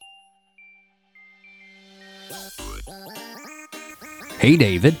Hey,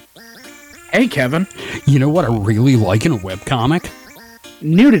 David. Hey, Kevin. You know what I really like in a webcomic?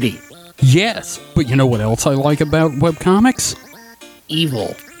 Nudity. Yes, but you know what else I like about webcomics?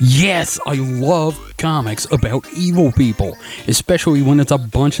 Evil. Yes, I love comics about evil people, especially when it's a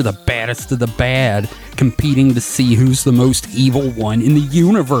bunch of the baddest of the bad competing to see who's the most evil one in the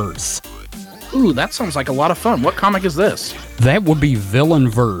universe. Ooh, that sounds like a lot of fun. What comic is this? That would be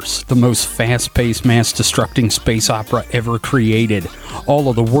Villainverse, the most fast-paced, mass-destructing space opera ever created. All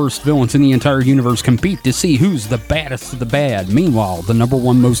of the worst villains in the entire universe compete to see who's the baddest of the bad. Meanwhile, the number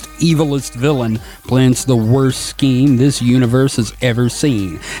one most evilest villain plans the worst scheme this universe has ever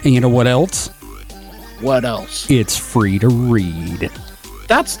seen. And you know what else? What else? It's free to read.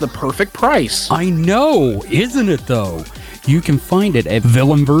 That's the perfect price. I know, isn't it though? You can find it at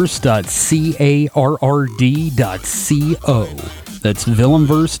villainverse.carrd.co. That's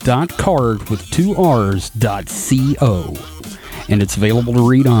villainverse.card with 2 R's.co. And it's available to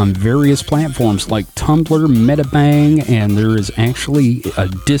read on various platforms like Tumblr, Metabang, and there is actually a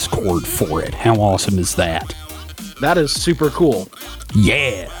Discord for it. How awesome is that? That is super cool.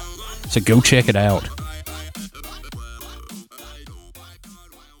 Yeah! So go check it out.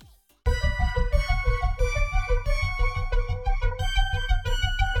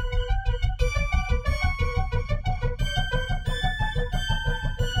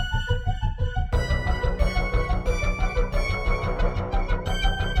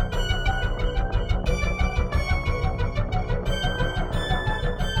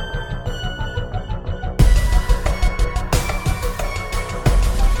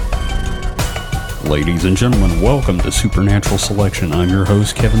 Ladies and gentlemen, welcome to Supernatural Selection. I'm your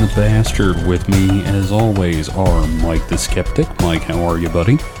host, Kevin the Bastard. With me, as always, are Mike the Skeptic. Mike, how are you,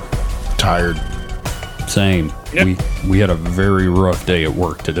 buddy? Tired. Same. Yep. We had a very rough day at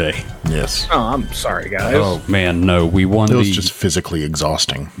work today. Yes. Oh, I'm sorry, guys. Oh, man, no. We won It was just physically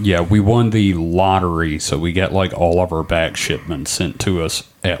exhausting. Yeah, we won the lottery, so we got, like, all of our back shipments sent to us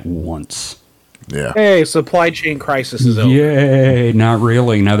at once. Yeah. Hey, supply chain crisis is over. Yay! Not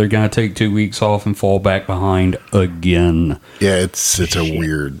really. Now they're going to take 2 weeks off and fall back behind again. Yeah, it's a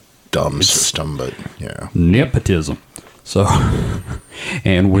weird, dumb system, but yeah. Nepotism. So,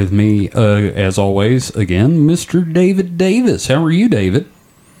 and with me, as always, again, Mr. David Davis. How are you, David?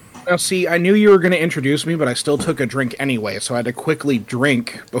 Now, see, I knew you were going to introduce me, but I still took a drink anyway, so I had to quickly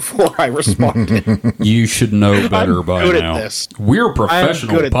drink before I responded. You should know better I'm by good at now. this. We're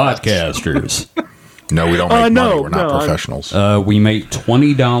professional good at podcasters. No, we don't make no, money. We're not no, professionals. We make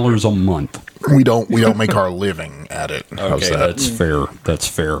 $20 a month. We don't make our living at it. How's Okay, that? that's fair. That's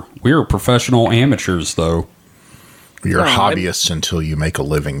fair. We're professional amateurs, though. You're No, hobbyists until you make a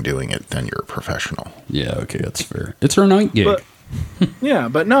living doing it, then you're a professional. Yeah, okay, that's fair. It's our night gig. But- Yeah,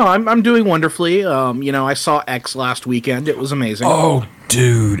 but no, I'm doing wonderfully. I saw X last weekend. It was amazing. Oh,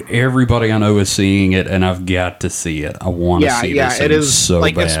 dude, everybody I know is seeing it, and I've got to see it. I want to see this it thing is so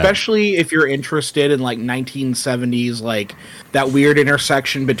like, bad. especially if you're interested in like 1970s, like that weird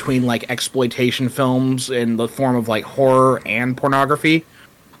intersection between like exploitation films in the form of like horror and pornography.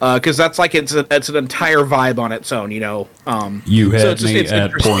 Because that's like it's an entire vibe on its own, you know. You had it's me at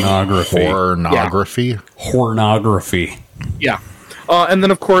interesting. pornography. Pornography? Pornography. Yeah. And then,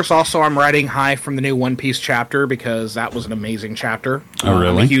 of course, also I'm riding high from the new One Piece chapter because that was an amazing chapter. Oh,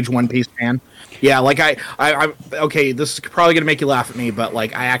 really? I'm a huge One Piece fan. Yeah, like I okay, this is probably going to make you laugh at me, but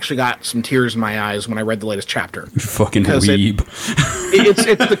like I actually got some tears in my eyes when I read the latest chapter. You fucking Because weeb. It's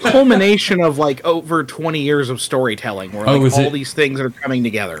the culmination of like over 20 years of storytelling where like all these things are coming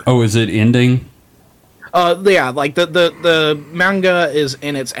together. Oh, is it ending? Yeah, like the manga is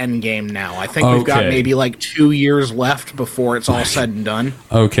in its end game now. I think we've got Okay. maybe like 2 years left before it's all said and done.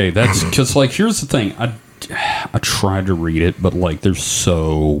 Okay, that's because, like, here's the thing. I tried to read it, but, like, there's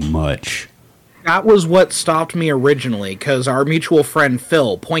so much. That was what stopped me originally, because our mutual friend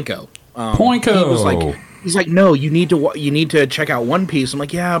Phil Poinko, Poinko! he was he's like, no, you need to check out One Piece. I'm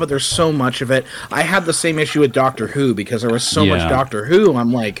like, yeah, but there's so much of it. I had the same issue with Doctor Who because there was so much Doctor Who.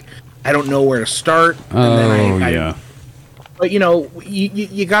 I'm like, I don't know where to start. And yeah. But you know,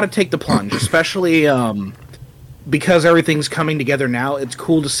 you got to take the plunge, especially because everything's coming together now. It's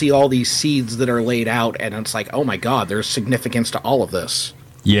cool to see all these seeds that are laid out, and it's like, oh my god, there's significance to all of this.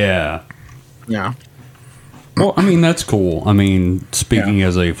 Yeah. Yeah. Well, I mean, that's cool. I mean, speaking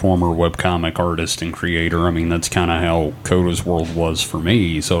as a former webcomic artist and creator, I mean, that's kind of how Coda's World was for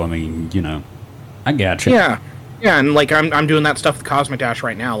me. So, I mean, you know, I gotcha. Yeah. Yeah, and like I'm doing that stuff with Cosmic Dash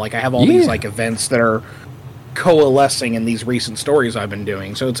right now. Like I have all these like events that are coalescing in these recent stories I've been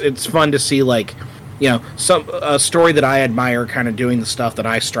doing. So it's fun to see like, you know, a story that I admire kind of doing the stuff that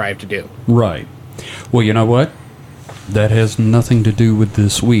I strive to do. Right. Well, you know what? That has nothing to do with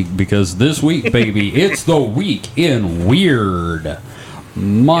this week, because this week, baby, it's the week in weird.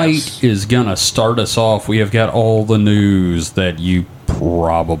 Mike is gonna start us off. We have got all the news that you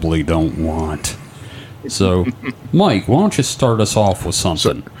probably don't want. So, Mike, why don't you start us off with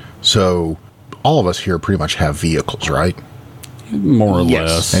something? So all of us here pretty much have vehicles, right? More or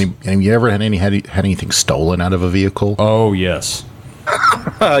Yes. less. And you ever had anything stolen out of a vehicle? Oh, yes.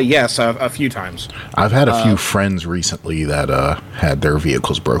 Yes, a few times. I've had a few friends recently that had their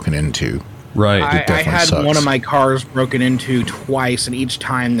vehicles broken into. Right. I definitely had sucks. one of my cars broken into twice, and each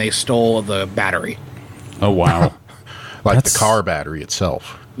time they stole the battery. Oh, wow. Like That's- the car battery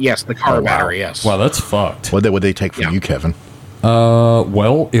itself. Yes, the car wow. battery, yes. Wow, that's fucked. What would they take from Yeah. you, Kevin?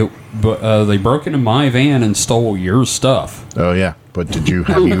 Well, they broke into my van and stole your stuff. Oh yeah, but have you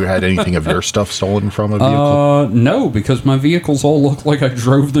had anything of your stuff stolen from a vehicle? No, because my vehicles all look like I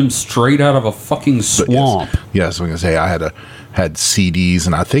drove them straight out of a fucking swamp. Yes, I was gonna say I had CDs,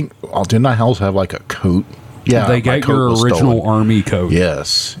 and I think didn't I also have like a coat? Yeah, They my got coat your was original stolen. army coat.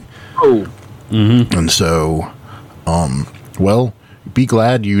 Yes, Oh, and so, well, be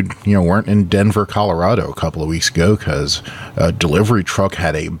glad you weren't in Denver, Colorado a couple of weeks ago, because a delivery truck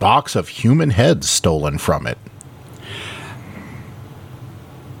had a box of human heads stolen from it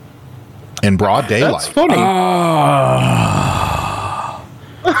in broad daylight. that's funny. I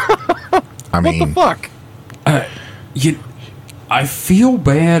what mean, the fuck? I feel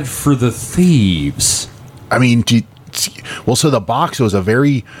bad for the thieves. I mean, so the box was a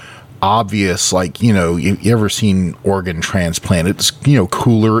very obvious, like, you ever seen organ transplant? It's,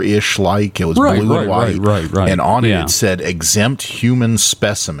 cooler-ish, like it was blue and white. Right. And on Yeah. it said exempt human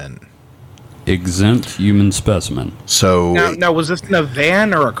specimen. Exempt human specimen. So Now, was this in a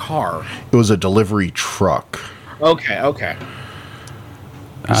van or a car? it was a delivery truck. Okay.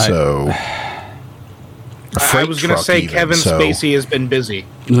 So a I freight was going to truck say even, Kevin so- Spacey has been busy.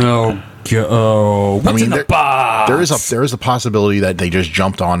 What's in the box? there is a possibility that they just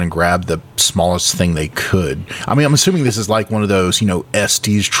jumped on and grabbed the smallest thing they could. I mean, I'm assuming this is like one of those,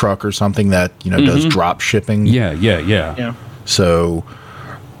 Estes truck or something that, does drop shipping. Yeah. Yeah. So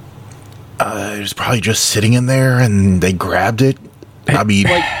it was probably just sitting in there and they grabbed it. I mean,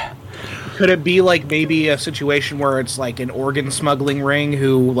 Could it be like maybe a situation where it's like an organ smuggling ring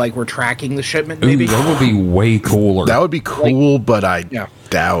who like were tracking the shipment? Ooh, Maybe. that would be way cooler. that would be cool, but I Yeah.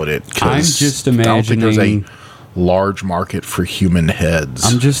 doubt it. 'Cause I'm just I don't think there's a imagining- large market for human heads.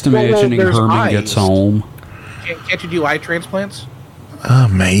 I'm just well, imagining there's Herman gets eyes. home. Can't you do eye transplants?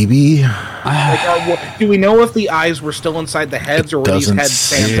 Maybe. Do we know if the eyes were still inside the heads, or were these doesn't heads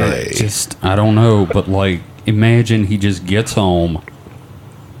say. sanitized? I don't know, but like, imagine he just gets home,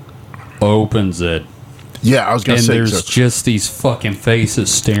 opens it, Yeah, I was going and to say. there's just these fucking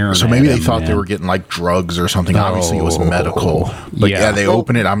faces staring. So at maybe they him, thought they man. were getting like drugs or something. Obviously, it was Oh, medical. But yeah. yeah, they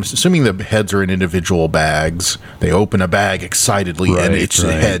open it. I'm assuming the heads are in individual bags. They open a bag excitedly, and Right, it's the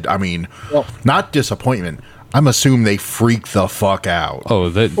right. head. I mean, Well- not disappointment. I'm assuming they freak the fuck out. Oh,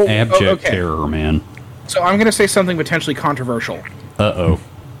 that Oh, abject okay. terror, man. So I'm going to say something potentially controversial. Uh-oh.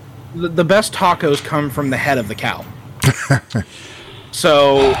 The best tacos come from the head of the cow.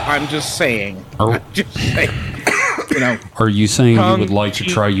 So I'm just saying. Oh. I'm just saying. Are you saying you Tongue, would like to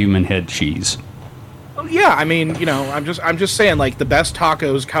cheek. try human head cheese? Yeah, I mean, I'm just saying, like, the best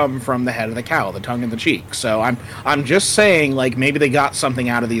tacos come from the head of the cow, the tongue and the cheek. So I'm just saying, like, maybe they got something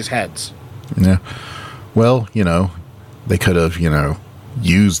out of these heads. Yeah. Well, they could have,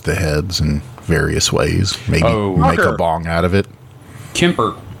 used the heads in various ways. Maybe Oh. make a Fucker. bong out of it.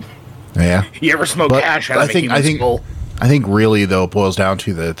 Kemper. Yeah. You ever smoke But hash out of a human skull? I think really though it boils down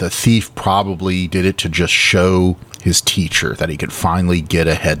to the thief probably did it to just show his teacher that he could finally get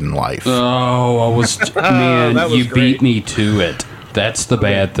ahead in life. Oh, I was... man, that was you great. beat me to it. That's the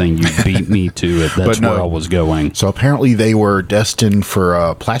bad thing. You beat me to it. That's But no. where I was going. So apparently they were destined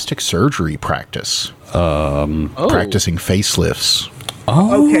for plastic surgery practice, practicing facelifts.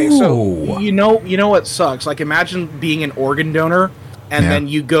 Oh. Okay, so you know what sucks? Like, imagine being an organ donor, and Yeah. then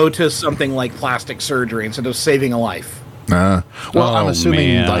you go to something like plastic surgery instead of saving a life. Well, I'm Oh, assuming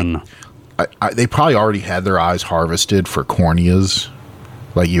man. they probably already had their eyes harvested for corneas,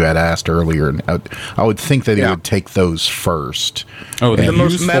 like you had asked earlier. And I would think that they Yeah. would take those first. Oh, The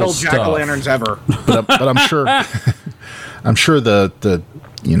most useful metal stuff. jack-o'-lanterns ever. But I'm sure, I'm sure the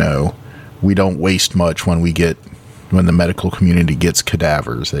we don't waste much when the medical community gets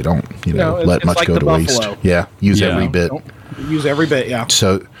cadavers. They don't No, let it's much like go the to waste. buffalo. Yeah, use Yeah. every bit. Don't use every bit, yeah.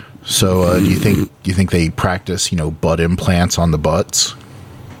 So do you think they practice butt implants on the butts?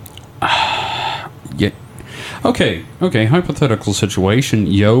 Yeah. Okay, hypothetical situation.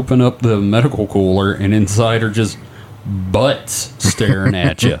 You open up the medical cooler and inside are just butts staring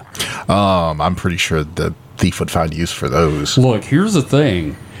at you. I'm pretty sure the thief would find use for those. Look, here's the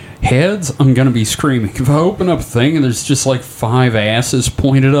thing. Heads, I'm going to be screaming. If I open up a thing and there's just like 5 asses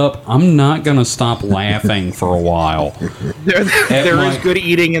pointed up, I'm not going to stop laughing for a while. There is good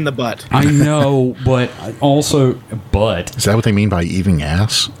eating in the butt. I know, but also, Is that what they mean by eating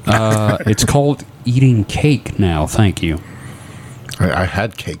ass? it's called eating cake now, thank you. I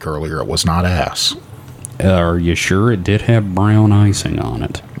had cake earlier. It was not ass. Are you sure it did have brown icing on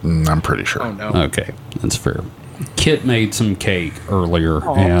it? I'm pretty sure. Oh, no. Okay, that's fair. Kit made some cake earlier,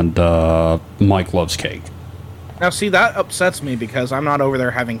 and Mike loves cake. Now, see, that upsets me because I'm not over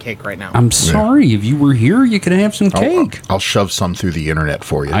there having cake right now. I'm sorry. If you were here, you could have some cake. I'll shove some through the internet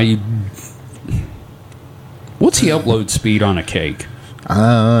for you. What's the upload speed on a cake?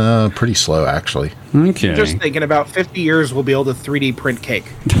 Pretty slow, actually. Okay. Just thinking about 50 years, we'll be able to 3D print cake.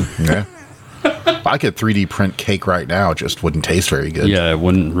 Yeah. If I could 3D print cake right now, it just wouldn't taste very good. Yeah, it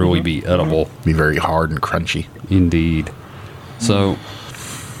wouldn't really be edible. Be very hard and crunchy. Indeed. So,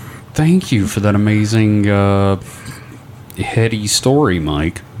 thank you for that amazing, heady story,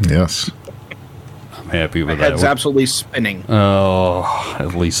 Mike. Yes. I'm happy with My that. head's absolutely spinning. Oh,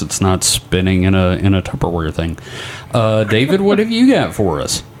 at least it's not spinning in a Tupperware thing. David, what have you got for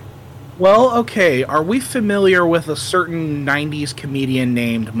us? Well, okay. Are we familiar with a certain 90s comedian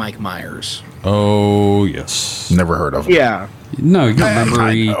named Mike Myers? Oh, yes. Never heard of him. Yeah. No, you remember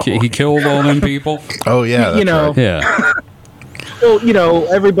I he know. killed all them people? Oh, yeah. You That's know. right. Yeah. Well,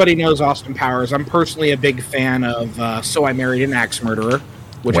 everybody knows Austin Powers. I'm personally a big fan of So I Married an Axe Murderer,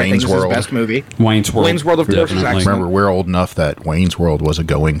 which I Wayne's think is World. his best movie. Wayne's World. Wayne's World, of course, is definitely. excellent. Remember, we're old enough that Wayne's World was a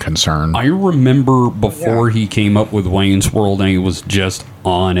going concern. I remember before he came up with Wayne's World and he was just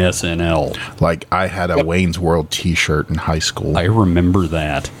on SNL. Like, I had a Wayne's World t-shirt in high school. I remember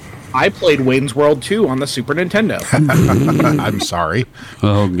that. I played Wayne's World 2 on the Super Nintendo. I'm sorry.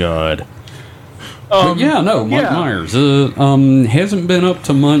 Oh, God. But yeah, no, Mike yeah. Myers hasn't been up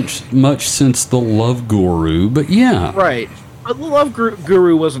to much since The Love Guru, but yeah. Right. But The Love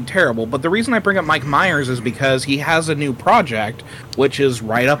Guru wasn't terrible. But the reason I bring up Mike Myers is because he has a new project, which is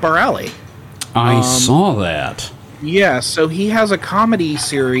right up our alley. I saw that. Yeah, so he has a comedy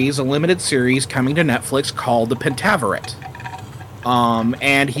series, a limited series, coming to Netflix called The Pentaveret.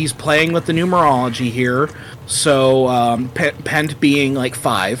 And he's playing with the numerology here. So, Pent being like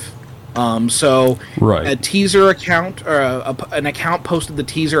 5. So Right. a teaser account, or an account posted the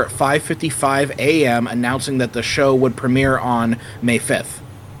teaser at 5:55 a.m. announcing that the show would premiere on May 5th.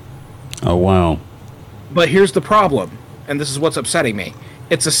 Oh, wow. But here's the problem, and this is what's upsetting me.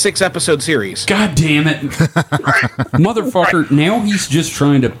 It's a 6-episode series. God damn it. Motherfucker, now he's just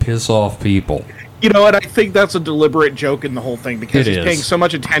trying to piss off people. You know, and I think that's a deliberate joke in the whole thing because It he's is. paying so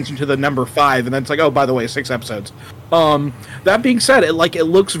much attention to the number 5, and then it's like, oh, by the way, 6 episodes. That being said, it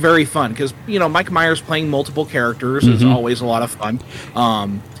looks very fun because Mike Myers playing multiple characters is always a lot of fun.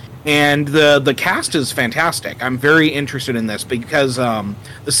 And the cast is fantastic. I'm very interested in this because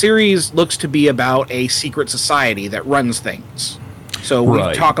the series looks to be about a secret society that runs things. So we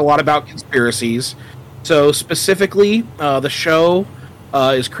Right. talk a lot about conspiracies. So specifically, the show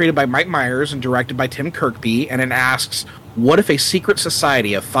is created by Mike Myers and directed by Tim Kirkby, and it asks, what if a secret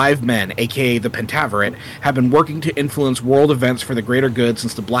society of 5 men, aka the Pentaveret, have been working to influence world events for the greater good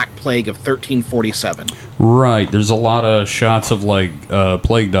since the Black Plague of 1347? Right. There's a lot of shots of,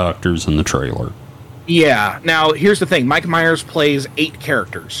 plague doctors in the trailer. Yeah. Now, here's the thing. Mike Myers plays 8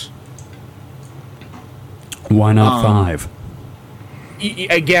 characters. Why not 5?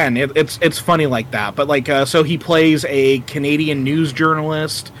 Again, it's funny like that, but so he plays a Canadian news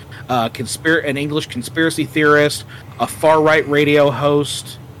journalist, an English conspiracy theorist, a far-right radio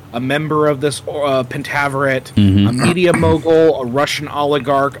host, a member of this Pentaveret, a media mogul, a Russian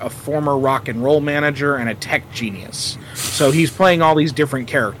oligarch, a former rock and roll manager, and a tech genius. So he's playing all these different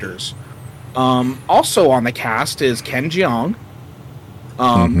characters. Also on the cast is Ken Jeong,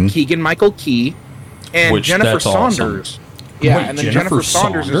 Keegan-Michael Key, and Which, Jennifer that's awesome. Saunders. Yeah, Wait, and then Jennifer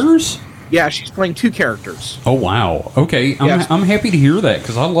Saunders is... Yeah, she's playing 2 characters. Oh, wow. Okay, Yes. I'm happy to hear that,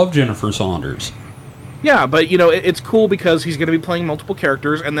 because I love Jennifer Saunders. Yeah, but it's cool because he's going to be playing multiple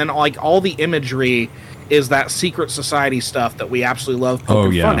characters, and then all the imagery is that secret society stuff that we absolutely love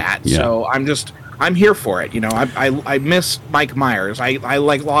poking fun at. Yeah. So I'm here for it. I miss Mike Myers. I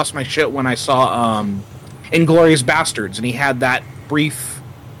lost my shit when I saw Inglourious Bastards, and he had that brief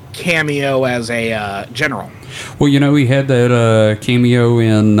cameo as a general. Well, he had that cameo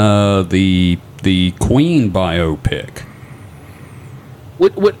in the Queen biopic.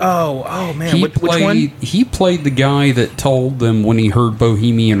 What? Oh man. He Which one? He played the guy that told them when he heard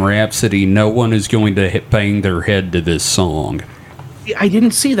Bohemian Rhapsody, no one is going to bang their head to this song. I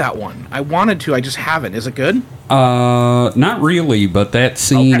didn't see that one. I wanted to. I just haven't. Is it good? Not really, but that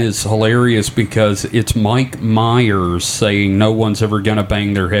scene Okay. is hilarious because it's Mike Myers saying no one's ever going to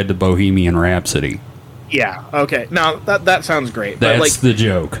bang their head to Bohemian Rhapsody. Yeah. Okay. No, that sounds great. That's But, like, the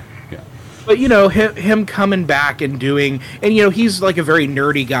joke. Yeah. but you know, him coming back and doing, and you know, he's like a very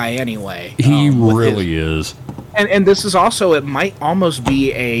nerdy guy anyway. He with really is. And this is also, it might almost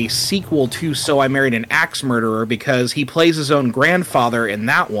be a sequel to So I Married an Axe Murderer, because he plays his own grandfather in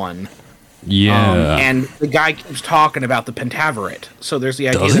that one. Yeah. And the guy keeps talking about the Pentaverate. So there's the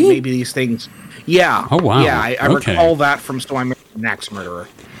idea Does that he? maybe these things. Yeah. Oh, wow. Yeah, I Okay. recall that from So I Married an Axe Murderer.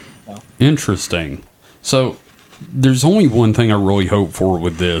 Interesting. So, there's only one thing I really hope for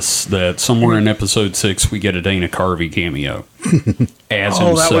with this, that somewhere in episode 6 we get a Dana Carvey cameo as Oh,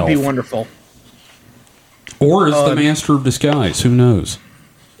 himself. that would be wonderful. Or as the Master of Disguise, who knows?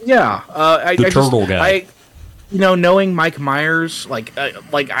 Yeah. I turtle guy. You know, knowing Mike Myers, like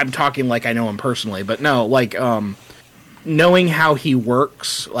I'm talking like I know him personally, but no, like, knowing how he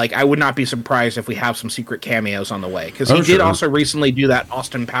works, like, I would not be surprised if we have some secret cameos on the way, because he Oh, did sure. also recently do that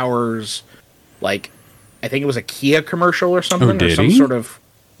Austin Powers, like, I think it was a Kia commercial or something, Oh, did or some he? sort of.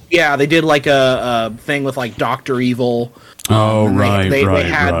 Yeah, they did like a thing with like Dr. Evil. Oh, And right, they right,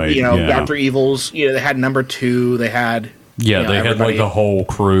 had, right. you know, yeah. Dr. Evil's. You know, they had number 2. They had. Yeah, you know, they had like everybody- the whole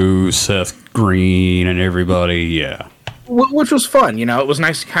crew, Seth Green and everybody. Yeah. Which was fun, you know. It was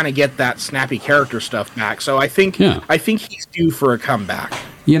nice to kind of get that snappy character stuff back. So I think he's due for a comeback.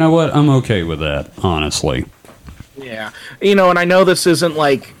 You know what? I'm okay with that, honestly. Yeah, you know, and I know this isn't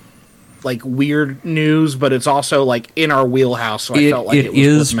like weird news, but it's also like in our wheelhouse. So I felt like it was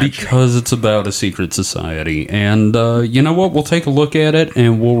is worth mentioning. because it's about a secret society, and you know what? We'll take a look at it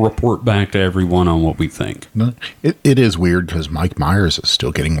and we'll report back to everyone on what we think. No, it is weird because Mike Myers is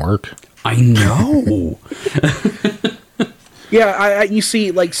still getting work. I know. Yeah, you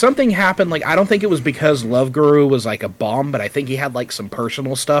see, like, something happened. Like, I don't think it was because Love Guru was like a bomb, but I think he had like some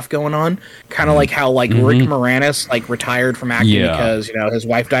personal stuff going on, kind of like how like Rick Moranis like retired from acting Yeah. because, you know, his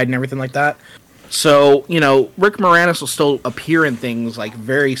wife died and everything like that. So, you know, Rick Moranis will still appear in things like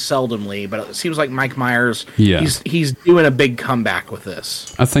very seldomly, but it seems like Mike Myers, Yeah. he's doing a big comeback with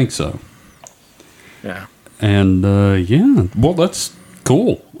this. I think so. Yeah. And yeah, well, that's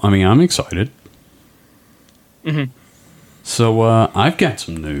cool. I mean, I'm excited. So I've got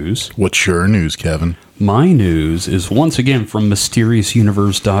some news. What's your news, Kevin? My news is once again from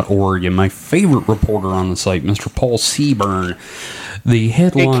mysteriousniverse.org, and my favorite reporter on the site, Mr. Paul Seaburn. The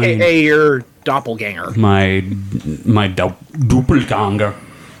headline, AKA your doppelganger. my doppelganger.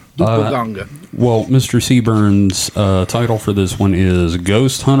 Doppelganger. Well, Mr. Seaburn's title for this one is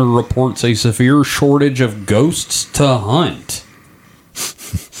Ghost Hunter Reports a Severe Shortage of Ghosts to Hunt.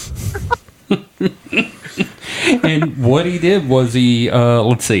 And what he did was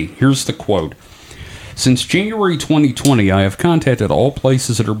let's see, here's the quote. Since January 2020, I have contacted all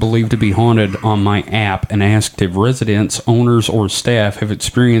places that are believed to be haunted on my app and asked if residents, owners, or staff have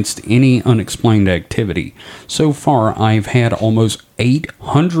experienced any unexplained activity. So far, I've had almost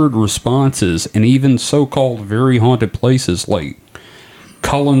 800 responses, and even so-called very haunted places like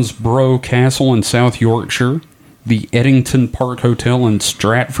Cullinsborough Castle in South Yorkshire, the Eddington Park Hotel in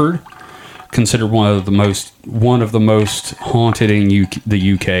Stratford, considered one of the most haunted in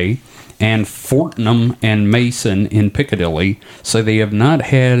the UK, and Fortnum and Mason in Piccadilly, so they have not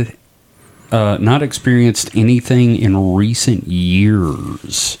experienced anything in recent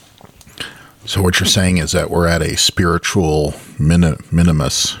years. So what you're saying is that we're at a spiritual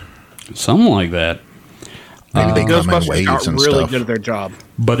minimus. Something like that. Maybe they come in Ghostbusters waves got and really stuff. good at their job.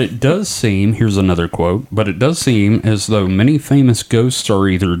 But it does seem, here's another quote, but it does seem as though many famous ghosts are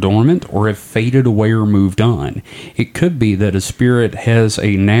either dormant or have faded away or moved on. It could be that a spirit has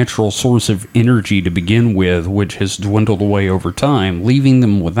a natural source of energy to begin with, which has dwindled away over time, leaving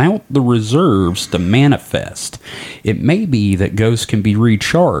them without the reserves to manifest. It may be that ghosts can be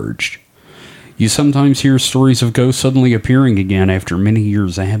recharged. You sometimes hear stories of ghosts suddenly appearing again after many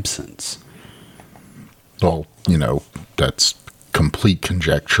years' absence. Well, you know, that's complete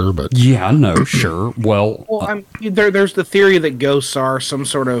conjecture, but Yeah, no, sure. Well, There's the theory that ghosts are some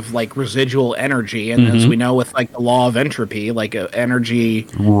sort of like residual energy, and as we know with like the law of entropy, like energy.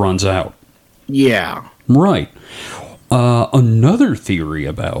 runs out. Yeah. Right. Another theory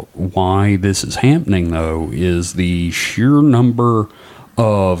about why this is happening, though, is the sheer number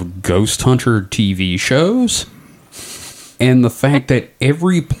of ghost hunter TV shows and the fact that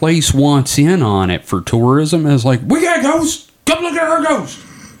every place wants in on it for tourism is like, we got ghosts come look at our ghost.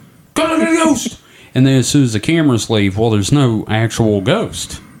 Come look at the ghost. And then as soon as the cameras leave, well, there's no actual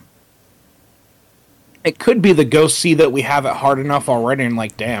ghost. It could be the ghosts see that we have it hard enough already and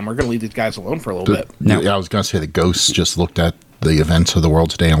like, damn, we're going to leave these guys alone for a little bit. I was going to say the ghosts just looked at the events of the world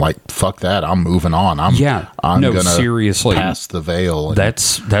today and like, fuck that, I'm moving on. I'm gonna seriously pass the veil.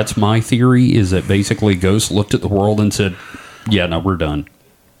 That's my theory, is that basically ghosts looked at the world and said, yeah, no, we're done.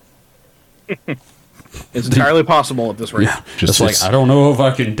 It's entirely possible at this rate. Yeah, just like, I don't know if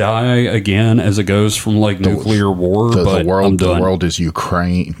I can die again as a ghost from like nuclear war, but I'm done. The world is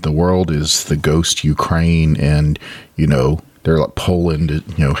Ukraine. The world is the ghost Ukraine, and they're like Poland.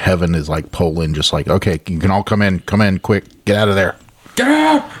 Heaven is like Poland. Just like, okay, you can all come in, quick, get out of there, get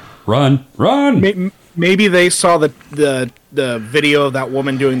out, run. Maybe they saw the video of that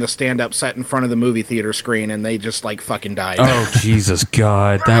woman doing the stand-up set in front of the movie theater screen, and they just like fucking died. Oh Jesus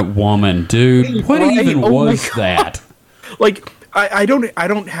God, that woman, dude! What even was that? Like, I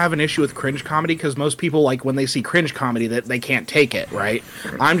don't have an issue with cringe comedy, because most people, like, when they see cringe comedy, that they can't take it, right?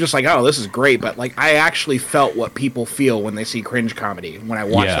 I'm just like, oh, this is great, but like, I actually felt what people feel when they see cringe comedy when I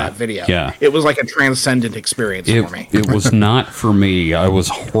watched that video. Yeah, it was like a transcendent experience for me. It was not for me. I was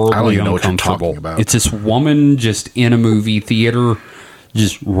horribly uncomfortable. It's this woman just in a movie theater,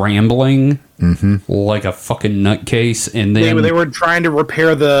 just rambling like a fucking nutcase, and then they were trying to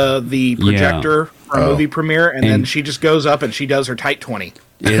repair the projector for a movie premiere, and then she just goes up and she does her tight 20.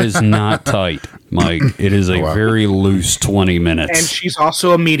 It is not tight, Mike. It is a very loose 20 minutes. And she's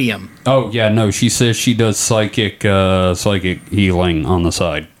also a medium. Oh yeah, no, she says she does psychic healing on the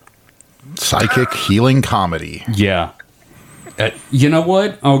side. Psychic healing comedy. Yeah. You know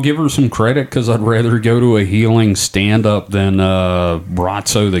what? I'll give her some credit, because I'd rather go to a healing stand-up than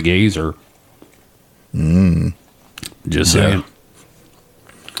Brazzo the Gazer. Just saying.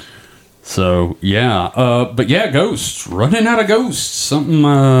 So, yeah. But yeah, ghosts. Running out of ghosts. Something,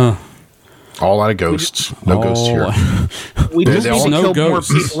 all out of ghosts. No ghosts here. We just need to kill more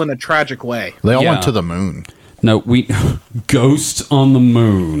people in a tragic way. They all went to the moon. No, ghosts on the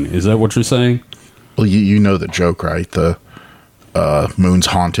moon. Is that what you're saying? Well, you know the joke, right? The moon's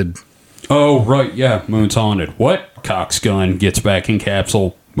haunted. Oh, right, yeah, moon's haunted. What? Cock's gun gets back in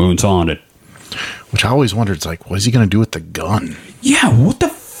capsule, moon's haunted. Which I always wondered, it's like, what is he going to do with the gun? Yeah, what the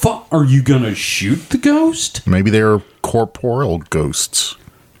fuck? Are you going to shoot the ghost? Maybe they're corporeal ghosts.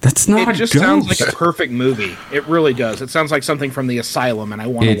 That's not a ghost. It just sounds like a perfect movie. It really does. It sounds like something from the Asylum, and I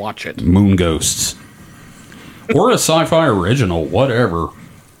want to watch it. Moon ghosts. Or a sci-fi original, whatever.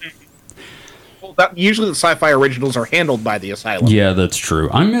 Usually the sci-fi originals are handled by the Asylum. Yeah, that's true.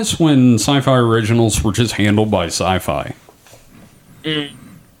 I miss when sci-fi originals were just handled by sci-fi. I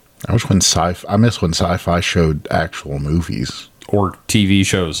miss when sci-fi showed actual movies. Or TV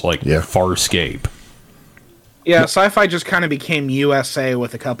shows like Farscape. Yeah, sci-fi just kind of became USA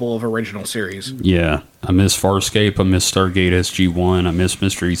with a couple of original series. Yeah, I miss Farscape, I miss Stargate SG-1, I miss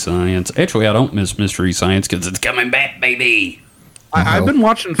Mystery Science. Actually, I don't miss Mystery Science because it's coming back, baby! I've been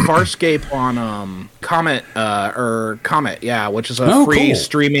watching Farscape on Comet, which is a free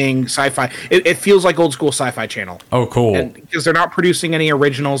streaming sci-fi. It feels like old school sci-fi channel. Oh, cool. Because they're not producing any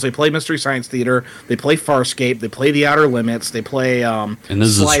originals. They play Mystery Science Theater. They play Farscape. They play The Outer Limits. They play and this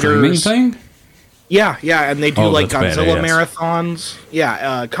is Sliders. A streaming thing? Yeah, and they do like Godzilla badass. marathons.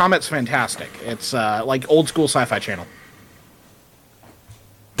 Yeah, Comet's fantastic. It's like old school sci-fi channel.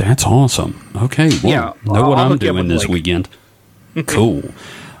 That's awesome. Okay, well, know what I'm doing this weekend. Cool.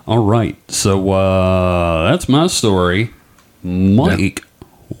 All right. So that's my story. Mike,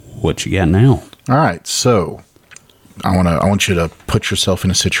 what you got now? All right. So I want you to put yourself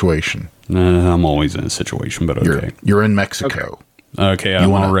in a situation. I'm always in a situation, but okay. You're in Mexico. Okay,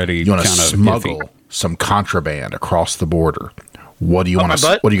 I'm already you want to smuggle some contraband across the border. What do you want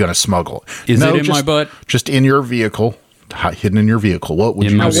to? What are you going to smuggle? Is it in my butt? Just in your vehicle. Hidden in your vehicle. What would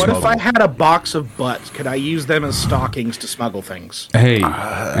you smuggle? What if I had a box of butts? Could I use them as stockings to smuggle things? Hey,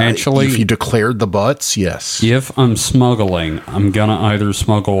 actually, if you declared the butts, yes. If I'm smuggling, I'm gonna either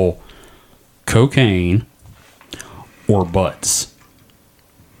smuggle cocaine or butts.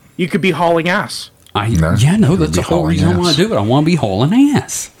 You could be hauling ass. That's the whole reason I want to do it. I want to be hauling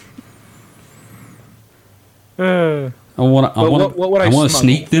ass. I want to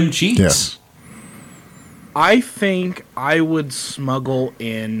sneak them cheeks. Yes. I think I would smuggle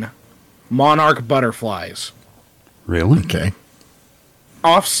in monarch butterflies. Really? Okay.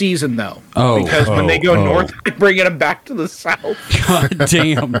 Off season though. Oh, because when they go north, I bring them back to the south. God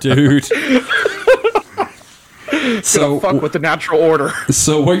damn, dude. So fuck with the natural order.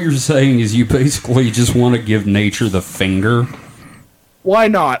 So what you're saying is you basically just want to give nature the finger? Why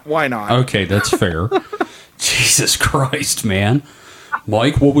not? Why not? Okay, that's fair. Jesus Christ, man.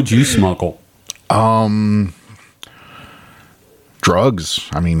 Mike, what would you smuggle? Drugs.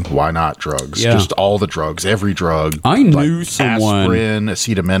 I mean, why not drugs? Yeah. Just all the drugs, every drug. I knew someone. Aspirin,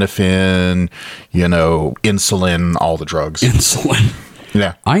 acetaminophen, insulin, all the drugs. Insulin.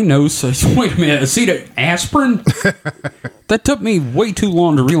 Yeah. I know. So, wait a minute. Aspirin? That took me way too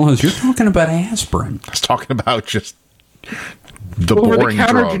long to realize you're talking about aspirin. I was talking about just the Over boring the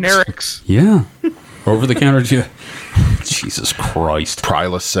counter drugs. generics. Yeah. Over the counter. Jesus Christ.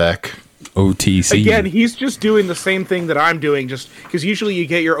 Prilosec. OTC. Again, he's just doing the same thing that I'm doing, just because usually you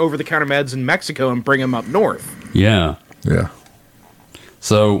get your over-the-counter meds in Mexico and bring them up north. Yeah. Yeah.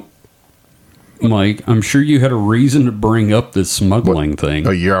 So, Mike, I'm sure you had a reason to bring up this smuggling thing.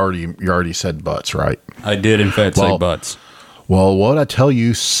 Oh, you already said butts, right? I did, in fact, say Well, butts. Well, what I tell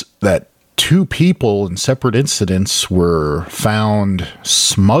you that 2 people in separate incidents were found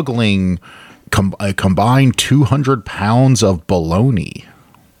smuggling a combined 200 pounds of bologna.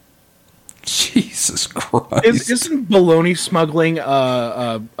 Jesus Christ. Isn't baloney smuggling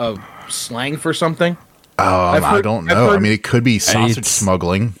a slang for something? I don't know. I mean, it could be sausage It's-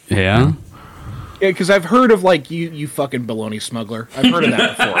 smuggling. Yeah? Yeah, because I've heard of, like, you fucking baloney smuggler. I've heard of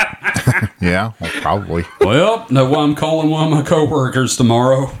that before. Yeah, well, probably. Well, no, I'm calling one of my coworkers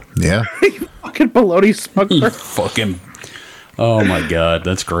tomorrow. Yeah. Fucking baloney You smuggler. fucking. Oh my God,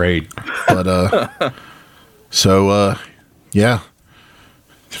 that's great. But, yeah.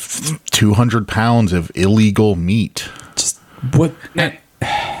 200 pounds of illegal meat. Just what?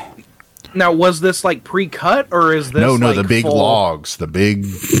 Now, was this, like, pre-cut, or is this, No, like, the big full- logs, the big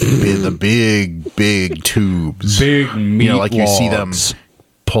tubes. Big meat like you see them logs.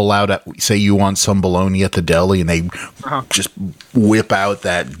 pull out say you want some bologna at the deli and they just whip out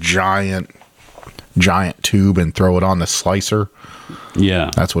that giant tube and throw it on the slicer.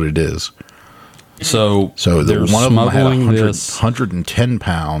 Yeah. That's what it is. So The one of them had smuggling 110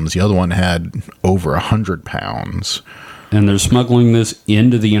 pounds. The other one had over 100 pounds and they're smuggling this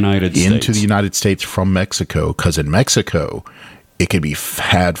into the United States. into the United States from Mexico. Because in Mexico, it could be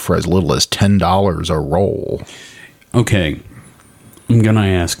had for as little as $10 a roll. Okay, I'm gonna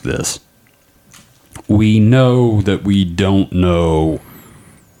ask this. We know that we don't know.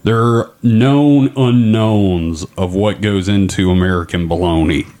 There are known unknowns of what goes into American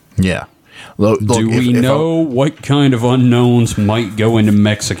bologna. Yeah. Look, Do we know what kind of unknowns might go into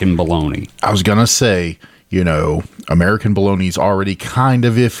Mexican bologna? I was gonna say, American bologna's already kind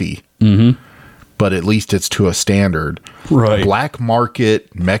of iffy. Mm-hmm. But at least it's to a standard. Right. Black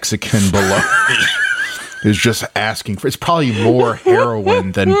market Mexican bologna is just asking for. It's probably more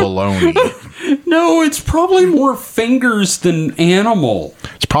heroin than bologna. No, it's probably more fingers than animal.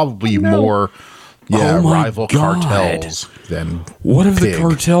 It's probably more, Oh my rival God. cartels than. What if pig. the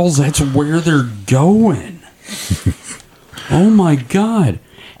cartels, that's where they're going? Oh my God.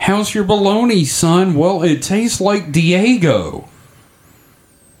 How's your bologna, son? Well, it tastes like Diego.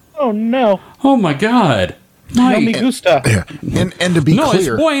 Oh, no. Oh my God. No me Mike. gusta. Yeah. And to be No, it's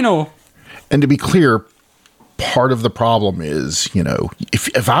clear, bueno. part of the problem is,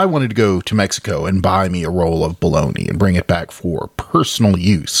 if I wanted to go to Mexico and buy me a roll of bologna and bring it back for personal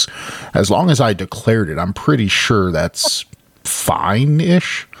use, as long as I declared it, I'm pretty sure that's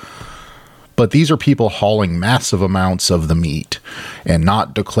fine-ish. But these are people hauling massive amounts of the meat and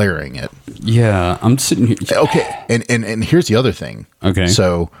not declaring it. Yeah, I'm sitting here. Okay, and here's the other thing. Okay.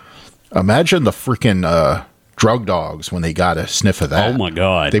 So imagine the freaking drug dogs when they got a sniff of that. Oh my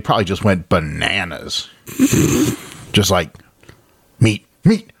God. They probably just went bananas. Just like, meat.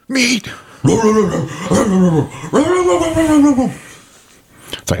 It's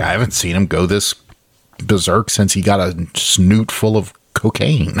like, I haven't seen him go this berserk since he got a snoot full of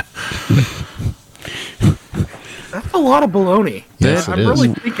cocaine. That's a lot of baloney. Yes, I'm it is. really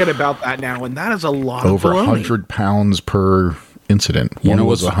thinking about that now, and that is a lot Over of baloney. 100 pounds per incident. You One know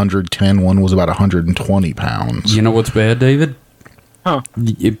was what's- 110, one was about 120 pounds. You know what's bad, David? Huh.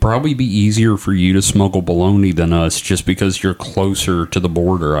 It'd probably be easier for you to smuggle bologna than us just because you're closer to the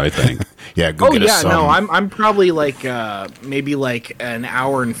border, I think. Yeah, go Oh get yeah, us some. no, I'm probably like maybe like an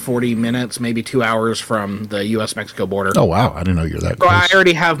hour and 40 minutes, maybe 2 hours from the U.S.-Mexico border. Oh, wow. I didn't know you were that So I close.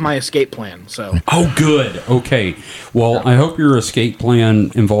 already have my escape plan. So Oh, good. Okay. Well, I hope your escape plan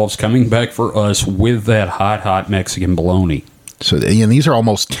involves coming back for us with that hot Mexican bologna. So these are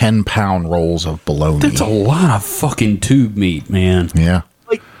almost 10-pound rolls of bologna. That's a lot of fucking tube meat, man. Yeah.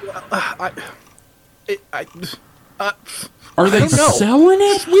 like, Are they don't know. selling it?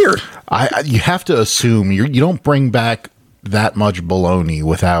 it's weird. You have to assume you don't bring back that much bologna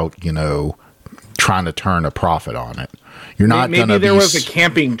without, trying to turn a profit on it. You're not Maybe gonna there be was a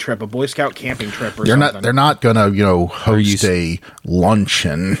camping trip, a Boy Scout camping trip or they're something. not they're not gonna, host a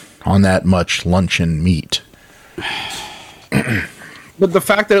luncheon on that much luncheon meat. But the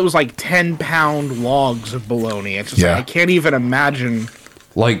fact that it was like 10-pound logs of bologna, it's just Yeah. like, I can't even imagine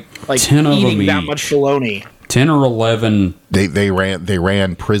Like 10 10 of them eating that each. much bologna. 10 or 11. They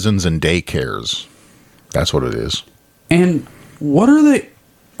ran prisons and daycares. That's what it is. And what are they?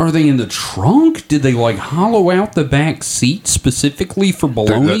 Are they in the trunk? Did they like hollow out the back seat specifically for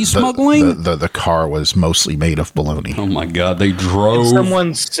bologna smuggling? The car was mostly made of bologna. Oh my god, they Did drove.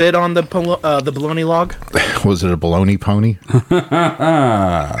 someone sit on the bologna log? Was it a bologna pony?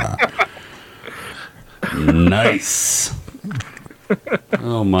 Nice.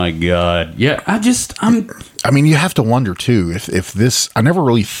 Oh my god. Yeah, I mean, you have to wonder too if this. I never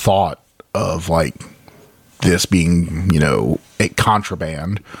really thought of like this being, a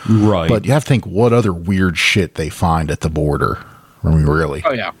contraband. right. But you have to think what other weird shit they find at the border. I mean, really.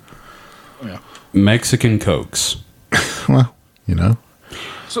 Oh, yeah. Mexican Cokes. Well,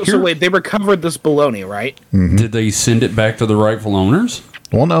 So wait, they recovered this bologna, right? Did they send it back to the rightful owners?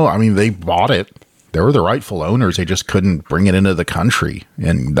 Well, no, I mean, they bought it. They were the rightful owners. They just couldn't bring it into the country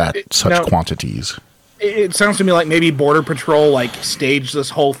in such now- quantities. It sounds to me like maybe Border Patrol like staged this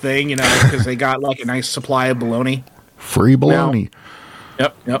whole thing, because they got like a nice supply of bologna. Free bologna.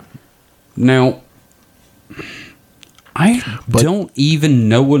 Yep. Now, I don't even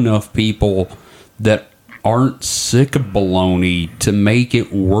know enough people that aren't sick of bologna to make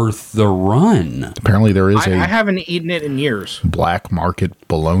it worth the run. Apparently, there is I a haven't eaten it in years. black market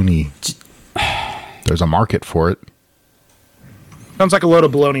bologna. There's a market for it. Sounds like a load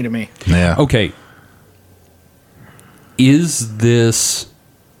of bologna to me. Yeah. Okay. Is this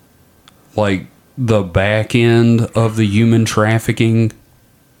like the back end of the human trafficking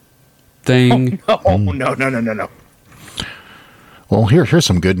thing? Oh, no. Well, here's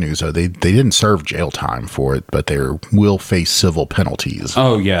some good news though. They didn't serve jail time for it, but they will face civil penalties.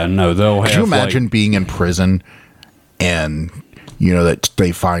 Oh yeah, no, they'll have. Could you imagine being in prison and that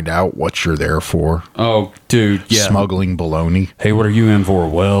they find out what you're there for? Oh, dude, yeah. Smuggling bologna. Hey, what are you in for?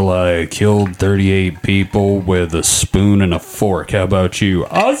 Well, I killed 38 people with a spoon and a fork. How about you?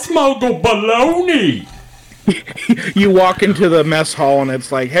 I smuggle bologna. You walk into the mess hall and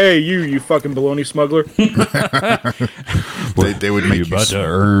it's like, hey, you fucking bologna smuggler. They would make You're about to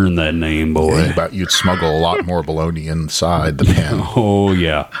earn that name, boy. you'd smuggle a lot more bologna inside the pen. Oh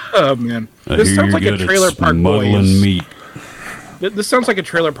yeah. Oh, man. I This hear sounds you're like a good at Trailer Park smuggling Boys. meat. This sounds like a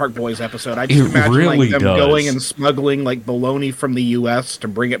Trailer Park Boys episode. I just It imagine really like them does. going and smuggling like bologna from the U.S. to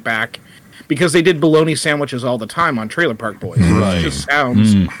bring it back, because they did bologna sandwiches all the time on Trailer Park Boys. Right. It just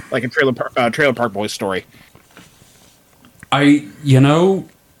sounds like a Trailer Park Boys story.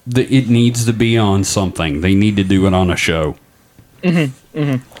 It needs to be on something. They need to do it on a show.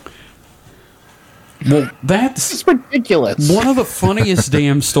 Well, that's It's ridiculous. one of the funniest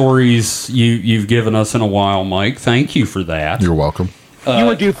damn stories you've given us in a while, Mike. Thank you for that. You're welcome. You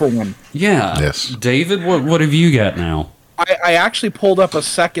were due for one. Yeah. Yes. David, what have you got now? I actually pulled up a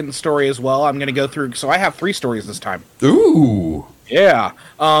second story as well. I'm going to go through. So I have 3 stories this time. Ooh. Yeah.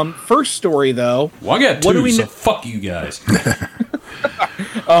 First story though. Well, I got What do two, we so kn- fuck you guys.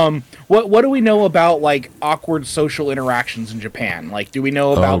 What do we know about like awkward social interactions in Japan? Like, do we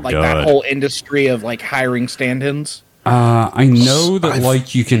know about that God. whole industry of like hiring stand-ins? I know that, I've-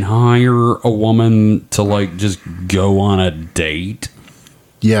 like, you can hire a woman to, like, just go on a date.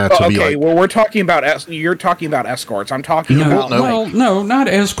 Yeah, to be Okay, like, well, we're talking about you're talking about escorts. I'm talking about No, not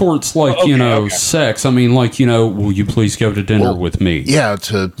escorts, like, Oh, okay, okay. sex. I mean, like, will you please go to dinner Well, with me? yeah,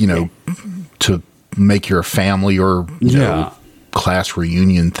 to to make your family or Yeah. class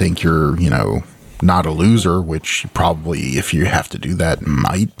reunion think you're not a loser, which probably if you have to do that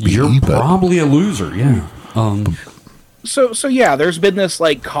might be. You're but probably a loser, yeah. So yeah, there's been this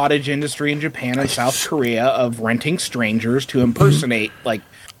like cottage industry in Japan and South Korea of renting strangers to impersonate like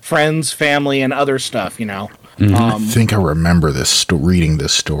friends, family, and other stuff. I think I remember reading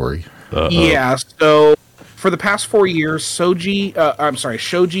this story. Yeah. So for the past 4 years, Shoji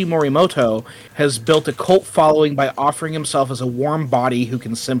Morimoto has built a cult following by offering himself as a warm body who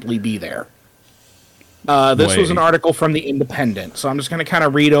can simply be there. This was an Wait. article from The Independent, so I'm just going to kind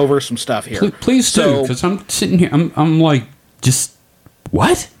of read over some stuff here. Please do, So- because I'm sitting here, I'm like, just,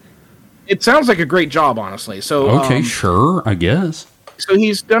 what? It sounds like a great job, honestly. So Okay, sure, I guess. So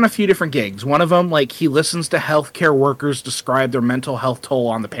he's done a few different gigs. One of them, like, he listens to healthcare workers describe their mental health toll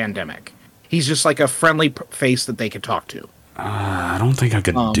on the pandemic. He's just like a friendly face that they could talk to. I don't think I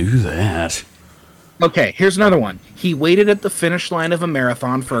could do that. Okay, here's another one. He waited at the finish line of a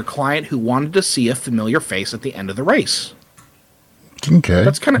marathon for a client who wanted to see a familiar face at the end of the race. Okay.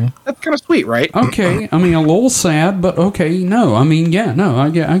 That's kind of sweet, right? Okay, I mean, a little sad, but okay, no, I mean, yeah, no, I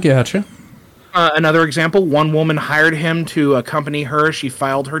get you. Another example, one woman hired him to accompany her. She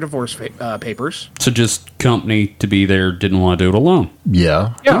filed her divorce papers. So just company to be there, didn't want to do it alone.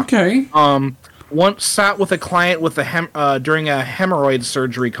 Yeah. Yeah. Okay. Once sat with a client with during a hemorrhoid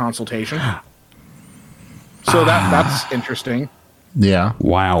surgery consultation. So that's interesting. Yeah.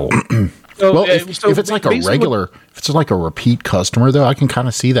 Wow. So, Well, if it's like a regular, if it's like a repeat customer, though, I can kind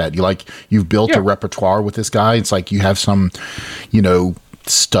of see that. You've built a repertoire with this guy. It's like you have some,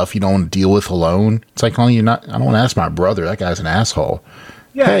 stuff you don't want to deal with alone. It's like, I don't want to ask my brother. That guy's an asshole.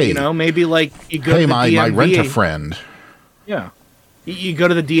 Yeah, hey, maybe like you go hey, to the my DMV. rent-a-friend. Yeah. You go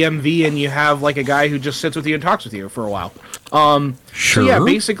to the DMV and you have like a guy who just sits with you and talks with you for a while. Sure. So yeah,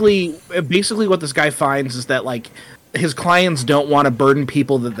 basically what this guy finds is that like his clients don't want to burden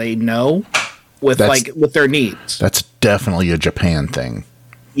people that they know with with their needs. That's definitely a Japan thing.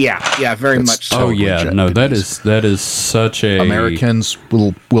 Yeah, very much so. Oh yeah, no, that is such a Americans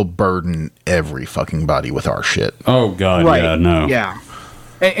will burden every fucking body with our shit. Oh god, right. yeah, no. Yeah.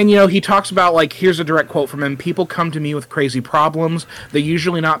 And he talks about, like, here's a direct quote from him. People come to me with crazy problems. They're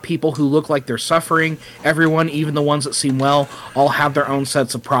usually not people who look like they're suffering. Everyone, even the ones that seem well, all have their own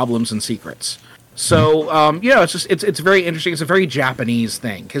sets of problems and secrets. So, it's very interesting. It's a very Japanese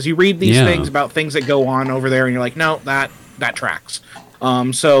thing. Because you read these things about things that go on over there, and you're like, no, that tracks.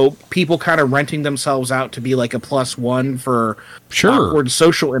 So people kind of renting themselves out to be like a +1 for awkward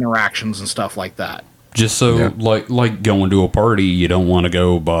social interactions and stuff like that. Just so, like going to a party, you don't want to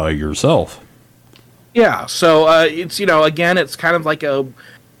go by yourself. Yeah, so it's again, it's kind of like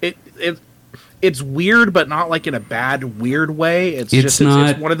it's weird, but not like in a bad weird way. It's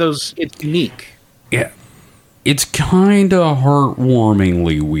one of those. It's unique. Yeah, it's kind of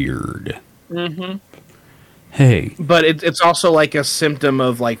heartwarmingly weird. Mm-hmm. Hey, but it's also like a symptom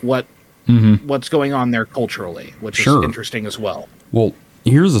of like what's going on there culturally, which is interesting as well. Well,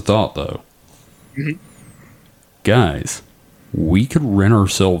 here's a thought though. Mm-hmm. Guys, we could rent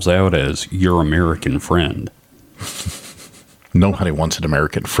ourselves out as your American friend. Nobody wants an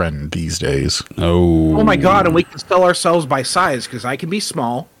American friend these days. Oh my god, and we can sell ourselves by size, because I can be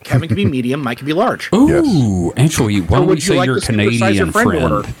small, Kevin can be medium, Mike can be large. Ooh, actually, why don't we say you're a Canadian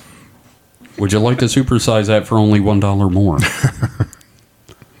friend? Would you like to supersize that for only $1 more?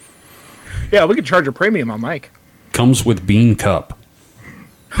 Yeah, we could charge a premium on Mike. Comes with bean cup.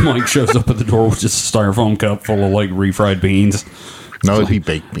 Mike shows up at the door with just a styrofoam cup full of like refried beans. No, it'd be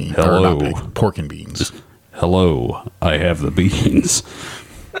baked beans. Hello. Or not pork and beans. Hello, I have the beans.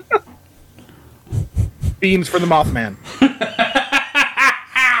 Beans for the Mothman.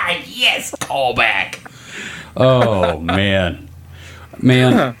 Yes, callback. Oh, man.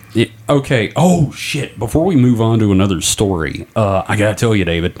 Okay. Oh, shit. Before we move on to another story, I gotta tell you,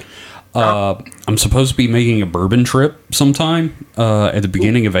 David, I'm supposed to be making a bourbon trip sometime at the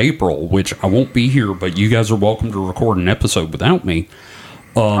beginning of April, which I won't be here, but you guys are welcome to record an episode without me.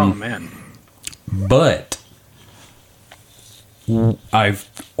 Oh, man. But I've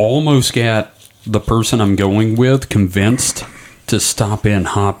almost got the person I'm going with convinced to stop in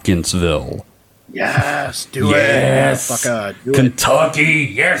Hopkinsville. Yes, do it. Yes. Do Kentucky,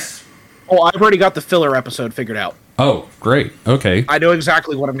 yes. Oh, I've already got the filler episode figured out. Oh, great. Okay. I know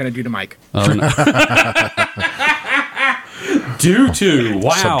exactly what I'm going to do to Mike. Due to,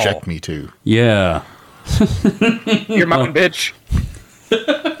 wow. Subject me to. Yeah. You're my bitch.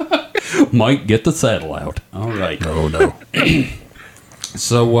 Mike, get the saddle out. All right. Oh, no.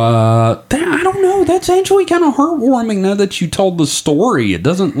 So, I don't know. That's actually kind of heartwarming now that you told the story. It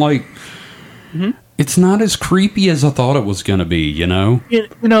doesn't, like... Mm-hmm. It's not as creepy as I thought it was going to be, you know?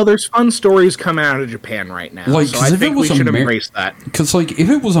 There's fun stories coming out of Japan right now. Like, so I think we should embrace that. Because, like, if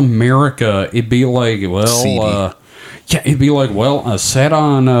it was America, it'd be like, well... it'd be like, well, I sat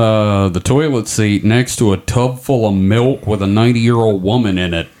on the toilet seat next to a tub full of milk with a 90-year-old woman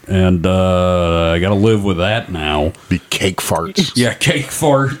in it, and I got to live with that now. Be cake farts. Yeah, cake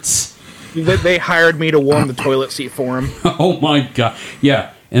farts. They hired me to warm the toilet seat for him. Oh, my God.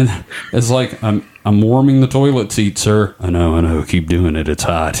 Yeah, and it's like, I'm warming the toilet seat, sir. I know. Keep doing it. It's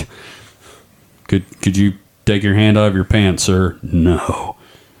hot. Could you take your hand out of your pants, sir? No.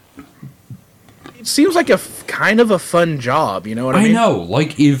 It seems like kind of a fun job, you know what I mean? I know.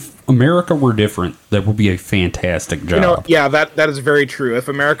 Like, if America were different, that would be a fantastic job. That is very true. If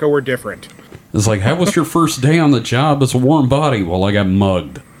America were different. It's like, how was your first day on the job as a warm body? Well, I got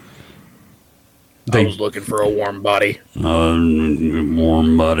mugged. I was looking for a warm body.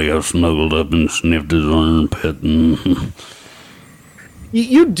 Warm body. I snuggled up and sniffed his armpit.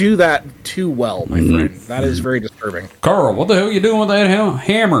 You do that too well, my friend. That is very disturbing. Carl, what the hell you doing with that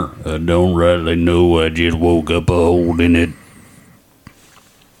hammer? I don't really know. I just woke up holding it.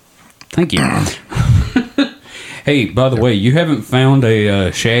 Thank you. Hey, by the way, you haven't found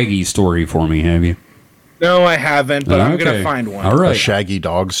a Shaggy story for me, have you? No, I haven't, but I'm going to find one. All right. A Shaggy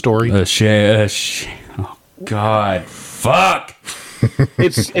dog story? Oh, God. Fuck.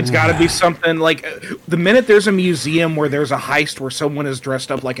 It's got to be something like the minute there's a museum where there's a heist where someone is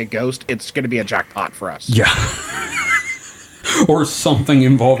dressed up like a ghost, it's going to be a jackpot for us. Yeah. Or something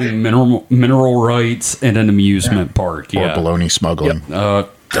involving mineral rights and an amusement park. Yeah. Or baloney smuggling.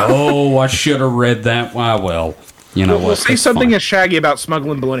 I should have read that. Well, you know what? We'll say something as Shaggy about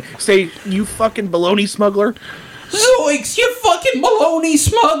smuggling baloney. Say, you fucking baloney smuggler. Zoinks, you fucking baloney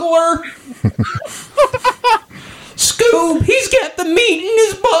smuggler! Scoob, he's got the meat in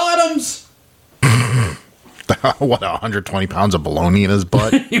his bottoms! What, 120 pounds of bologna in his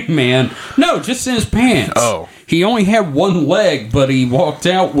butt? Man, no, just in his pants. Oh. He only had one leg, but he walked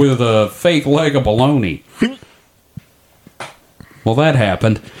out with a fake leg of bologna. Well, that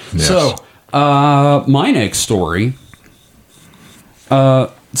happened. Yes. So, my next story.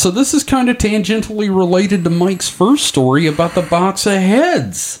 So this is kind of tangentially related to Mike's first story about the box of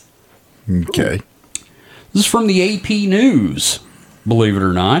heads. Okay. This is from the AP News, believe it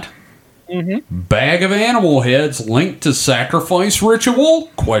or not. Mm-hmm. Bag of animal heads linked to sacrifice ritual?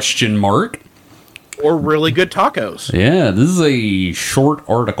 Question mark. Or really good tacos. Yeah, this is a short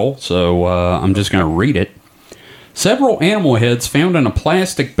article, so I'm just going to read it. Several animal heads found in a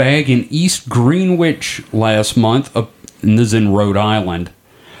plastic bag in East Greenwich last month, and this is in Rhode Island,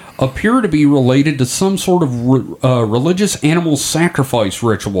 appear to be related to some sort of religious animal sacrifice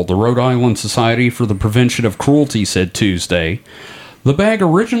ritual, the Rhode Island Society for the Prevention of Cruelty said Tuesday. The bag,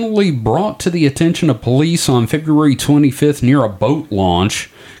 originally brought to the attention of police on February 25th near a boat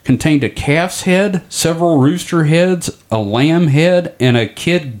launch, contained a calf's head, several rooster heads, a lamb head, and a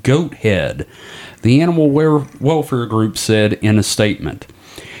kid goat head, the animal welfare group said in a statement.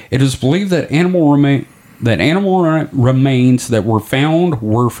 It is believed that animal remains that were found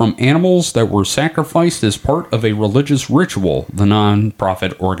were from animals that were sacrificed as part of a religious ritual, the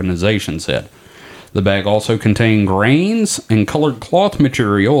non-profit organization said. The bag also contained grains and colored cloth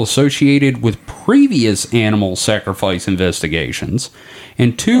material associated with previous animal sacrifice investigations,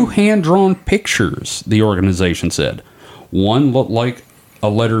 and 2 hand-drawn pictures, the organization said. One looked like a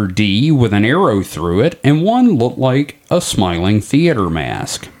letter D with an arrow through it, and one looked like a smiling theater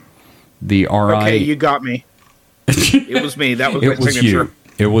mask. The RI... Okay, you got me. It was me. That was my signature. You.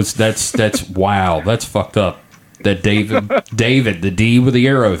 It was, that's, wow, that's fucked up. That David, the D with the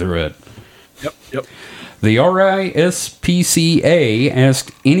arrow through it. Yep. The RISPCA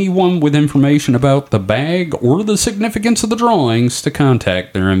asked anyone with information about the bag or the significance of the drawings to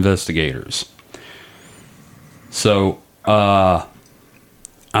contact their investigators. So, fucking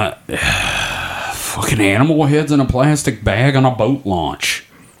animal heads in a plastic bag on a boat launch.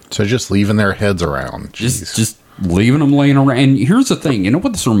 So just leaving their heads around. Jeez. Just leaving them laying around. And here's the thing. You know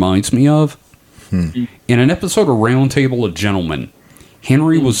what this reminds me of? In an episode of Roundtable of Gentlemen,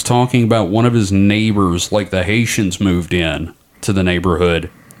 Henry was talking about one of his neighbors, like the Haitians moved in to the neighborhood,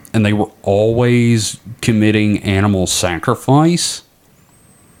 and they were always committing animal sacrifice.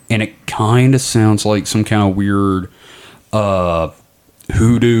 And it kind of sounds like some kind of weird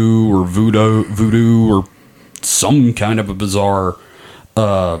hoodoo or voodoo or some kind of a bizarre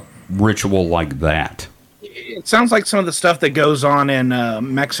ritual like that. It sounds like some of the stuff that goes on in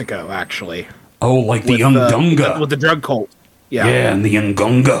Mexico, actually. Oh, like the Ngunga. With the drug cult. Yeah, and the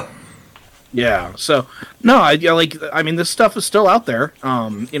Ngunga. Yeah, so, no, I mean, this stuff is still out there.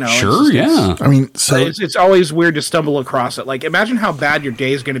 Sure, yeah. I mean, so... It's always weird to stumble across it. Like, imagine how bad your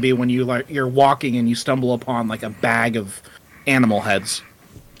day is going to be when you're walking and you stumble upon, like, a bag of animal heads.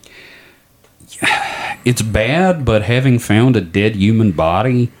 It's bad, but having found a dead human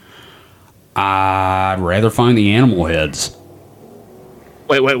body, I'd rather find the animal heads.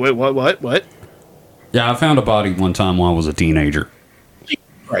 Wait, what? Yeah, I found a body one time when I was a teenager.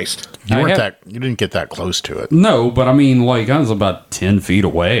 Christ. You didn't get that close to it. No, but I mean, like, I was about 10 feet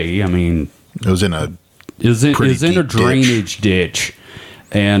away. I mean... It was in a drainage ditch.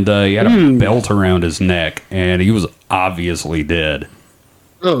 And he had a belt around his neck, and he was obviously dead.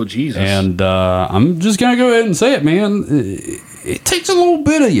 Oh, Jesus. And I'm just going to go ahead and say it, man. It takes a little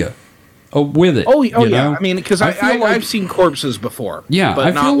bit of you with it. Oh, yeah. Know? I mean, because I've seen corpses before. Yeah, but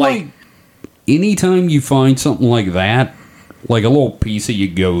I feel like anytime you find something like that, like a little piece of you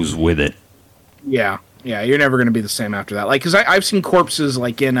goes with it. Yeah. Yeah, you're never going to be the same after that. Like, because I've seen corpses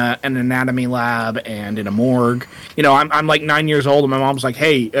like in an anatomy lab and in a morgue. You know, I'm like 9 years old, and my mom's like,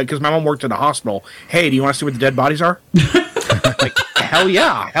 "Hey," because my mom worked at a hospital. "Hey, do you want to see what the dead bodies are?" Like, hell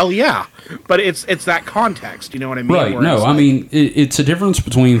yeah. But it's that context. You know what I mean? Right. Where No, it's I mean, it's a difference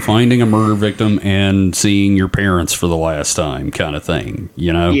between finding a murder victim and seeing your parents for the last time, kind of thing.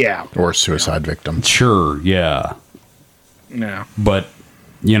 You know? yeah, Or suicide victim. Sure. Yeah. no. But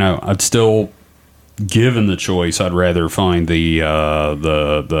you know, I'd still, given the choice, I'd rather find the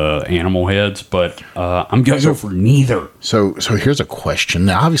animal heads. But I'm gonna go for neither. So here's a question.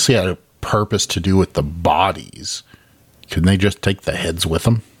 Now, obviously, it had a purpose to do with the bodies. Couldn't they just take the heads with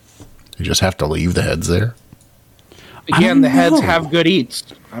them? You just have to leave the heads there. Again, the heads know. have good eats.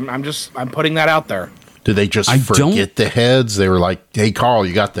 I'm putting that out there. Did they just I forget the heads? They were like, "Hey, Carl,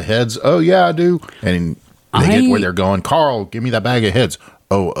 you got the heads?" "Oh yeah, I do." And they get where they're going. "Carl, give me that bag of heads."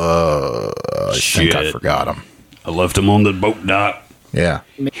 "Oh, I think I Shit. forgot them." I left them on the boat dock. Yeah.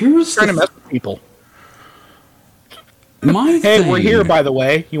 Here's Trying to mess with people. my Hey, thing. we're here, by the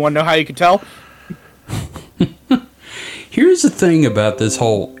way. You want to know how you can tell? Here's the thing about this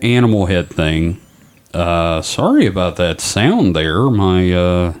whole animal head thing. Sorry about that sound there.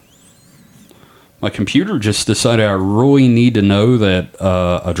 My computer just decided I really need to know that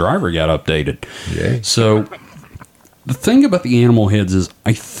a driver got updated. Yay. So the thing about the animal heads is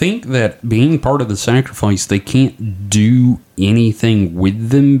I think that being part of the sacrifice, they can't do anything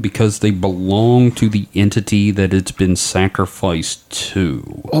with them because they belong to the entity that it's been sacrificed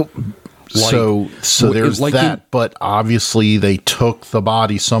to. Oh, so there's like that, but obviously they took the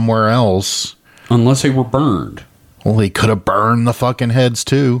body somewhere else. Unless they were burned. Well, they could have burned the fucking heads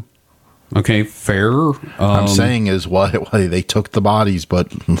too. Okay, fair. I'm saying is why they took the bodies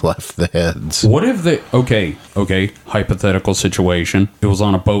but left the heads. What if they... Okay, hypothetical situation. It was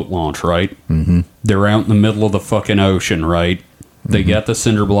on a boat launch, right? Mm-hmm. They're out in the middle of the fucking ocean, right? They got the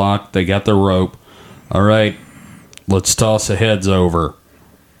cinder block. They got the rope. All right, let's toss the heads over.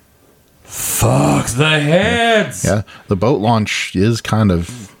 Fuck the heads! Yeah, the boat launch is kind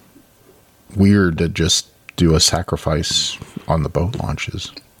of weird to just do a sacrifice on the boat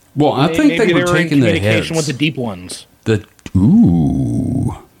launches. Well, I think Maybe they were in taking the heads. communication with the deep ones.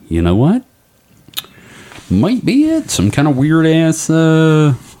 Ooh, you know what? Might be it. Some kind of weird ass,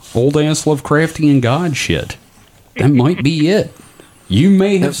 old ass Lovecraftian god shit. That might be it. You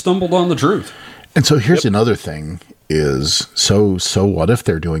may have stumbled on the truth. And so here's another thing is, so what if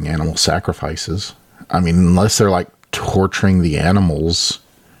they're doing animal sacrifices? I mean, unless they're like torturing the animals,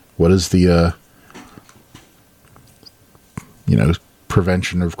 what is the,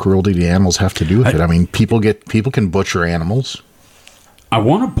 prevention of cruelty to animals have to do with it? I mean, people can butcher animals. I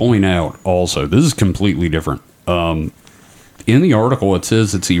want to point out also, this is completely different. In the article, it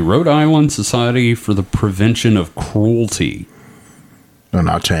says it's the Rhode Island Society for the Prevention of Cruelty. No,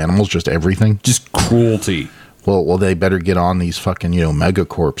 not to animals, just everything. Just cruelty. Well, they better get on these fucking,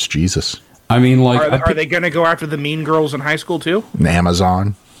 megacorps, Jesus. I mean, like... Are they going to go after the mean girls in high school, too? And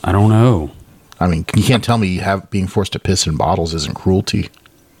Amazon. I don't know. I mean, you can't tell me being forced to piss in bottles isn't cruelty.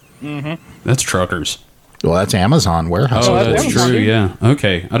 Mm-hmm. That's truckers. Well, that's Amazon warehouse. Oh, that's Amazon, true. dude. Yeah.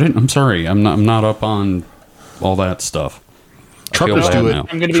 Okay. I'm sorry. I'm not up on all that stuff. I feel Truckers bad do it. now.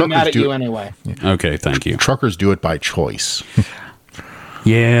 I'm going to be Truckers mad at do you it. anyway. Okay. Thank you. Truckers do it by choice.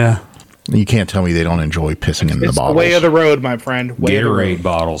 Yeah. You can't tell me they don't enjoy pissing in the It's the bottles. way of the road, my friend. Way of the road. Gatorade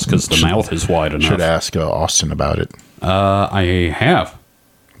bottles because the mouth is wide enough. Should ask Austin about it. I have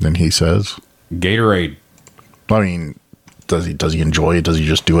Then he says, Gatorade. I mean, does he enjoy it? Does he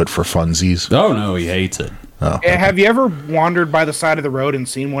just do it for funsies? Oh no, he hates it. Oh, Have you ever wandered by the side of the road and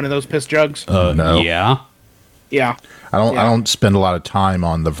seen one of those piss jugs? No. Yeah. Yeah. I don't spend a lot of time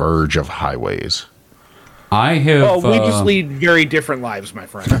on the verge of highways. I have. Oh, we just lead very different lives, my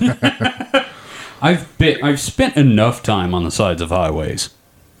friend. I've spent enough time on the sides of highways.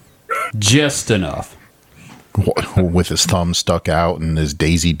 Just enough. With his thumb stuck out and his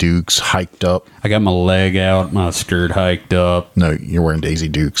Daisy Dukes hiked up. I got my leg out, my skirt hiked up. No, you're wearing Daisy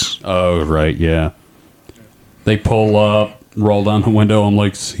Dukes. Oh, right, yeah. They pull up, roll down the window. I'm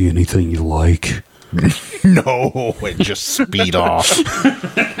like, see anything you like? No, and just speed off.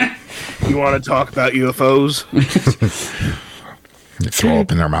 You want to talk about UFOs? They throw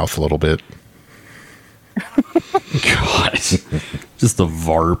up in their mouth a little bit. God. Just a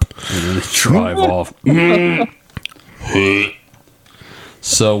varp. And then they drive off.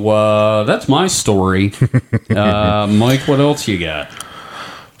 So, that's my story. Mike, what else you got?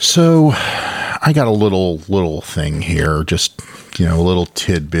 So, I got a little thing here, just, a little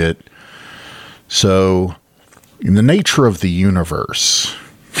tidbit. So, in the nature of the universe.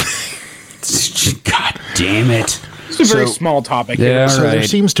 God Damn it. It's a very So- small topic. Yeah. So there Right.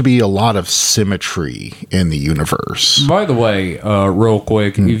 seems to be a lot of symmetry in the universe. By the way, real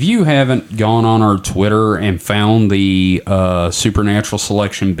quick, if you haven't gone on our Twitter and found the Supernatural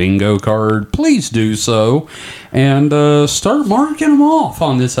Selection bingo card, please do so and start marking them off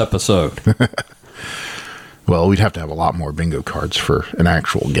on this episode. Well, we'd have to have a lot more bingo cards for an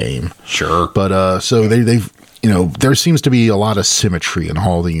actual game. Sure. But so they've there seems to be a lot of symmetry in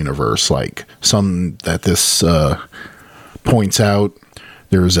all the universe. Like some that this points out,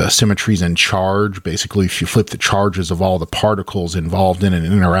 there's symmetries in charge. Basically, if you flip the charges of all the particles involved in an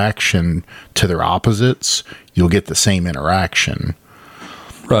interaction to their opposites, you'll get the same interaction.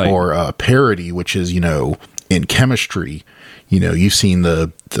 Right. Or parity, which is in chemistry, you've seen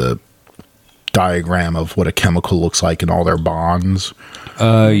the diagram of what a chemical looks like and all their bonds.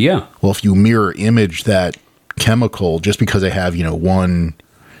 Yeah. Well, if you mirror image that chemical, just because they have, one,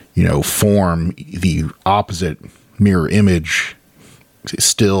 form, the opposite mirror image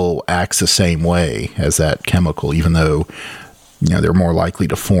still acts the same way as that chemical, even though, they're more likely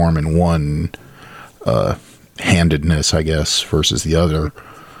to form in one handedness, I guess, versus the other.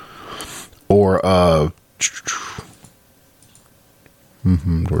 Or,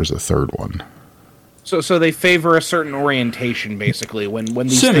 where's the third one? So they favor a certain orientation, basically, when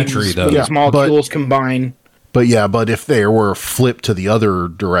these Symmetry, things, though. when Yeah, these molecules combine. But if they were flipped to the other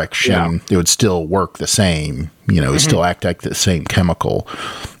direction, it would still work the same. It would still act like the same chemical.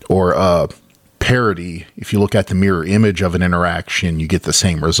 Or parity, if you look at the mirror image of an interaction, you get the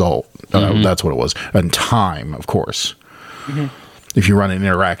same result. That's what it was. And time, of course. If you run an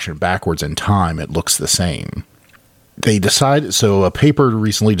interaction backwards in time, it looks the same. So a paper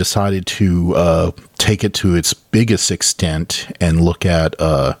recently decided to take it to its biggest extent and look at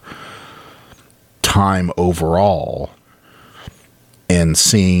time overall and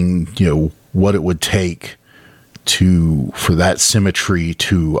seeing, what it would take for that symmetry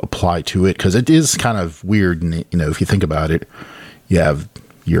to apply to it. Because it is kind of weird, if you think about it, you have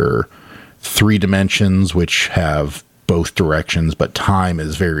your 3 dimensions, which have both directions, but time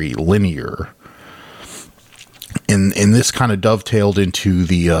is very linear. And this kind of dovetailed into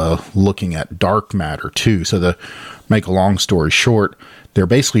the looking at dark matter too. So to make a long story short, they're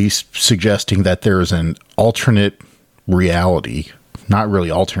basically suggesting that there's an alternate reality, not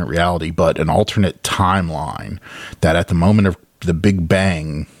really alternate reality, but an alternate timeline that at the moment of the Big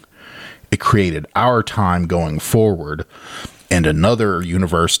Bang, it created our time going forward and another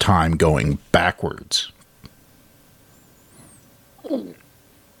universe time going backwards.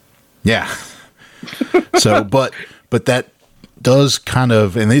 Yeah. So, but that does kind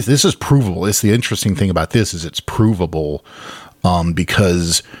of, and this is provable. It's the interesting thing about this is it's provable,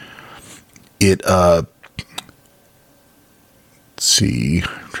 because it, let's see,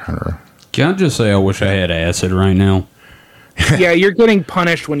 I'm trying to. Can I just say I wish I had acid right now? Yeah, you're getting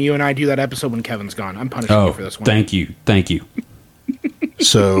punished when you and I do that episode when Kevin's gone. I'm punishing you for this one. Thank you.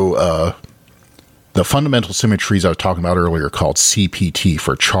 So, the fundamental symmetries I was talking about earlier are called CPT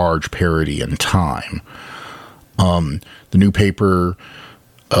for charge, parity, and time. The new paper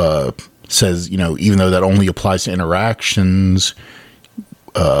says, even though that only applies to interactions,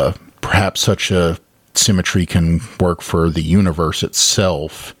 perhaps such a symmetry can work for the universe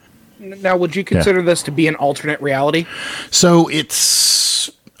itself. Now, would you consider this to be an alternate reality? So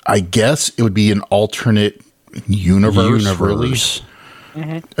I guess it would be an alternate universe. Really.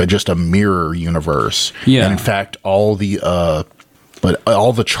 Just a mirror universe. Yeah. And in fact, all the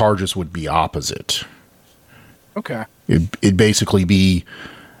charges would be opposite. Okay. It'd basically be,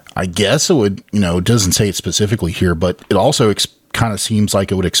 I guess it would, it doesn't say it specifically here, but it also kind of seems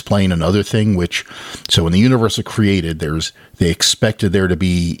like it would explain another thing, so when the universe was created, they expected there to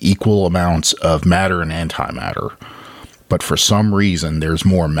be equal amounts of matter and antimatter. But for some reason, there's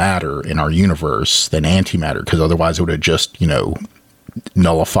more matter in our universe than antimatter, because otherwise it would have just,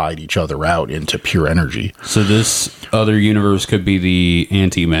 nullified each other out into pure energy. So this other universe could be the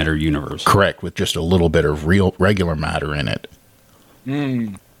antimatter universe. Correct, with just a little bit of regular matter in it.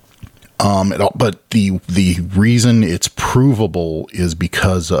 But the reason it's provable is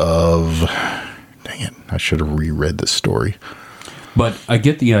because of, dang it, I should have reread this story. But I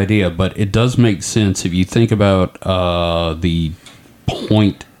get the idea, but it does make sense if you think about the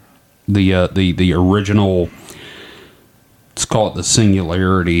point, the original, let's call it the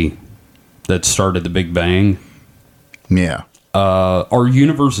singularity that started the Big Bang. Yeah. Our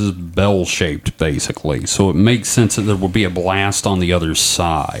universe is bell-shaped, basically, so it makes sense that there will be a blast on the other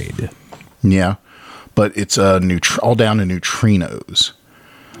side. Yeah, but it's all down to neutrinos.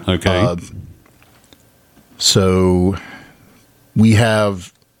 Okay. So we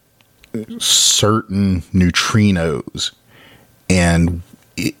have certain neutrinos, and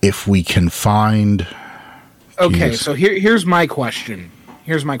if we can find... Okay, so here's my question.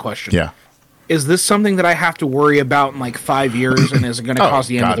 Yeah. Is this something that I have to worry about in like 5 years, and is it going to cause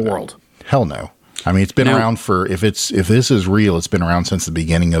the end of the world? Hell no. I mean, it's been around for, if this is real, it's been around since the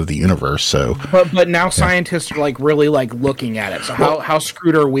beginning of the universe. So, but now scientists are like really like looking at it. So how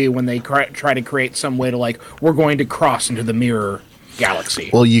screwed are we when they try to create some way to like, we're going to cross into the mirror galaxy?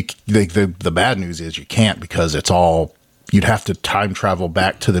 Well, the bad news is you can't, because it's all, you'd have to time travel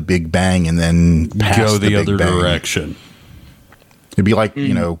back to the Big Bang and then go the other direction. It'd be like,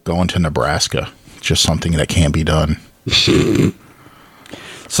 going to Nebraska. Just something that can't be done.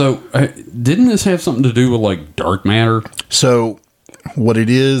 So, didn't this have something to do with, like, dark matter? So, what it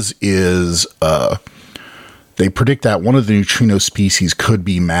is they predict that one of the neutrino species could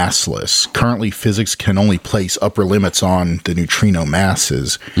be massless. Currently, physics can only place upper limits on the neutrino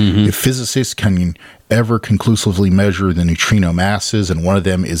masses. Mm-hmm. If physicists can ever conclusively measure the neutrino masses, and one of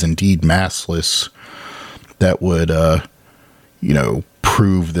them is indeed massless, that would,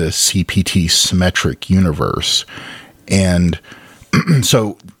 prove the CPT symmetric universe. And...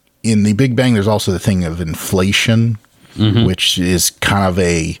 So, in the Big Bang, there's also the thing of inflation, which is kind of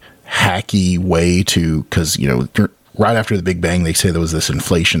a hacky way to, because, right after the Big Bang, they say there was this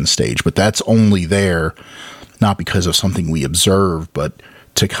inflation stage, but that's only there, not because of something we observe, but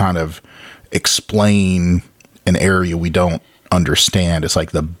to kind of explain an area we don't understand. It's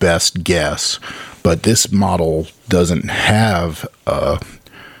like the best guess, but this model doesn't have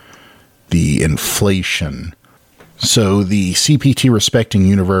the inflation. So the CPT respecting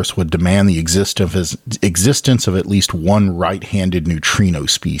universe would demand the existence of at least one right-handed neutrino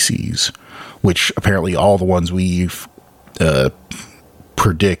species, which apparently all the ones we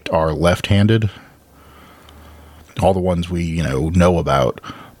predict are left-handed. All the ones we know about,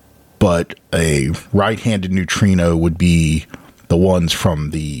 but a right-handed neutrino would be the ones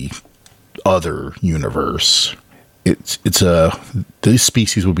from the other universe. This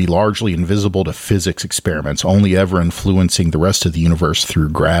species would be largely invisible to physics experiments, only ever influencing the rest of the universe through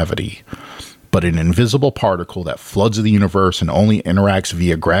gravity. But an invisible particle that floods the universe and only interacts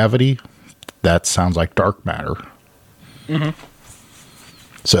via gravity, that sounds like dark matter. Mm-hmm.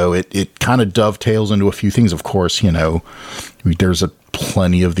 So it kind of dovetails into a few things. Of course, there's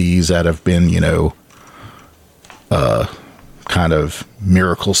plenty of these that have been, kind of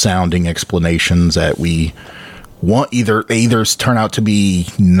miracle sounding explanations that we want. They either turn out to be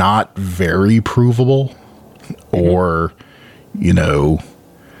not very provable, or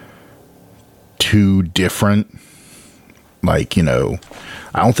too different. Like, I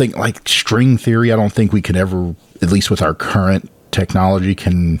don't think, like string theory, I don't think we could ever, at least with our current technology,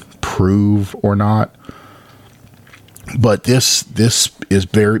 can prove or not. But this is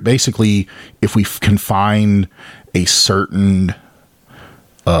very basically, if we can find a certain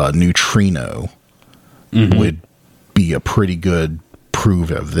neutrino, would be a pretty good proof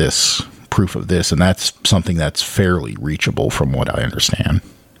of this, and that's something that's fairly reachable from what I understand.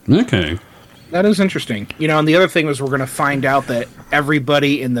 Okay. That is interesting. And the other thing was, we're going to find out that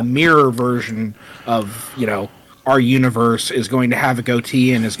everybody in the mirror version of, our universe is going to have a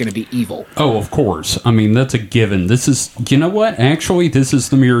goatee and is going to be evil. Oh, of course. I mean, that's a given. This is, you know what? Actually, this is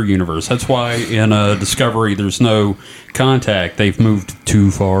the mirror universe. That's why in Discovery there's no contact. They've moved too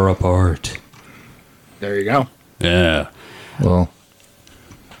far apart. There you go. Yeah. Well,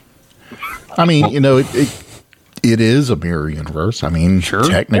 I mean, it is a mirror universe. I mean, sure,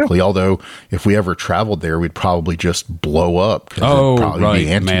 technically, although if we ever traveled there, we'd probably just blow up. Oh, right. Be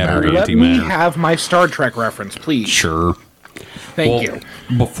antimatter. Let me have my Star Trek reference, please. Sure. Thank you.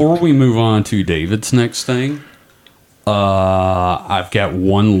 Before we move on to David's next thing, I've got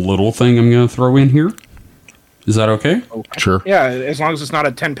one little thing I'm going to throw in here. Is that okay? Sure. Yeah, as long as it's not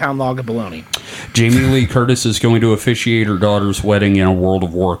a 10-pound log of bologna. Jamie Lee Curtis is going to officiate her daughter's wedding in a World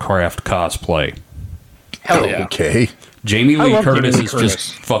of Warcraft cosplay. Hell yeah. Okay. Jamie Lee Curtis is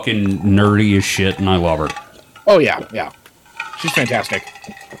just fucking nerdy as shit, and I love her. Oh, yeah. She's fantastic.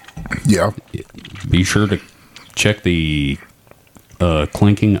 Yeah. Be sure to check the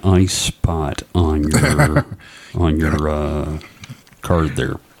clinking ice spot on your card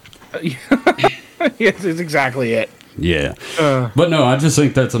there. Yes, it's exactly it. Yeah. But no, I just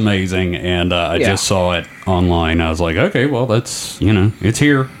think that's amazing, and I just saw it online. I was like, okay, well, that's, it's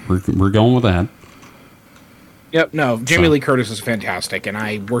here. We're going with that. Yep, no, Jamie Lee Curtis is fantastic, and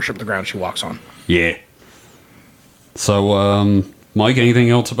I worship the ground she walks on. Yeah. So, Mike, anything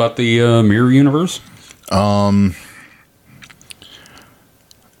else about the mirror universe? It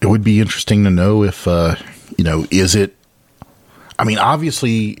would be interesting to know if, is it... I mean,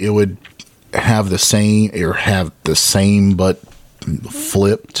 obviously, it would have the same but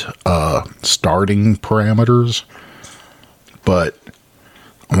flipped starting parameters. But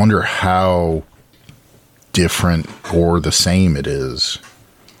I wonder how different or the same it is.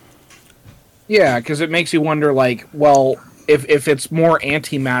 Yeah, because it makes you wonder, like, well, if it's more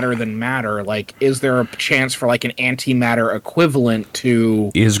antimatter than matter, like, is there a chance for, like, an antimatter equivalent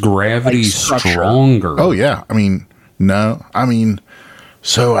to... Is gravity like, stronger? Oh, yeah. I mean, no. I mean,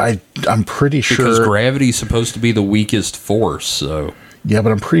 so I'm pretty sure... Because gravity's supposed to be the weakest force, so... Yeah,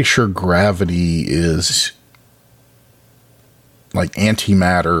 but I'm pretty sure gravity is... Like,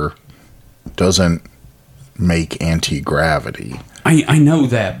 antimatter doesn't make anti-gravity. I know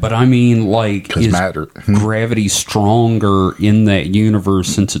that, but I mean, like, is gravity stronger in that universe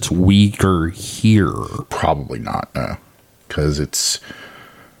since it's weaker here? Probably not, no. Because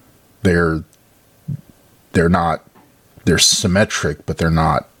they're symmetric, but they're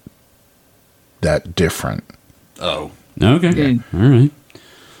not that different. Oh. Okay. All right.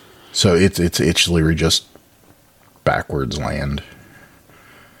 So it's literally just backwards land.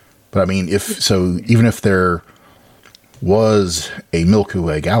 But I mean, even if there was a Milky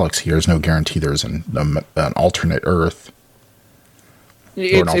Way galaxy, there's no guarantee there's an alternate Earth.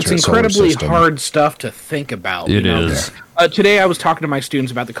 It's incredibly hard stuff to think about. It is. Today I was talking to my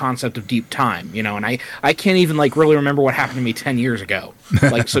students about the concept of deep time, and I can't even like really remember what happened to me 10 years ago.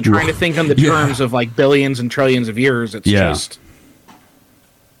 Like, so trying to think in the terms of like billions and trillions of years, it's just...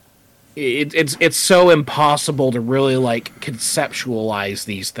 It's so impossible to really like conceptualize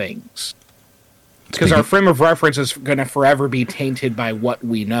these things. Because our frame of reference is going to forever be tainted by what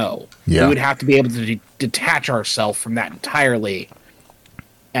we know. Yeah. We would have to be able to detach ourselves from that entirely,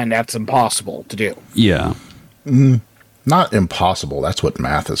 and that's impossible to do. Yeah. Not impossible. That's what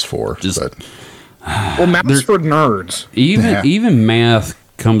math is for. Well, math's for nerds. Even math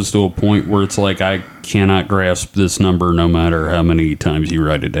comes to a point where it's like, I cannot grasp this number no matter how many times you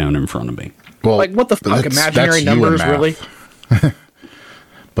write it down in front of me. Well, like, what the fuck? Imaginary numbers, really?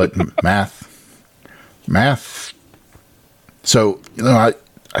 But math. So, I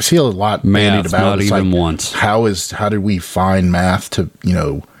see a lot bandied about not even once. How did we find math to,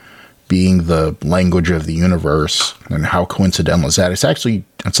 being the language of the universe, and how coincidental is that?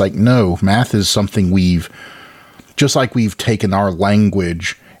 It's like, no, math is something just like we've taken our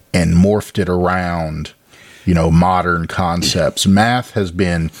language and morphed it around, modern concepts. Math has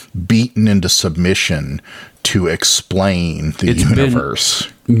been beaten into submission to explain the universe.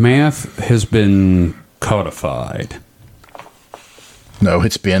 Math has been codified. No,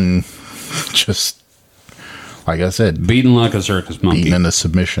 it's been just, like I said, beaten like a circus monkey. Beaten into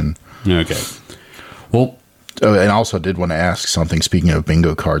submission. Okay. Well, and I also did want to ask something. Speaking of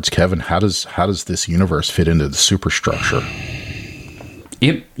bingo cards, Kevin, how does this universe fit into the superstructure?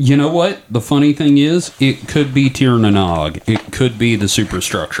 You know what? The funny thing is, it could be Tir na Nog. It could be the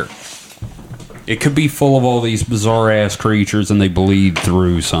superstructure. It could be full of all these bizarre ass creatures, and they bleed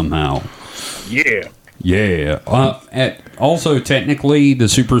through somehow. Yeah. Yeah. Also, technically, the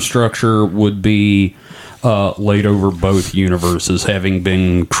superstructure would be laid over both universes, having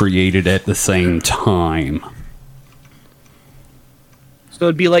been created at the same time. So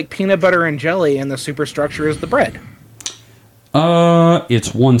it'd be like peanut butter and jelly, and the superstructure is the bread.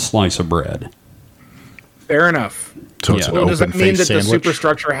 It's one slice of bread. Fair enough. So it's an open-faced does it mean that sandwich? The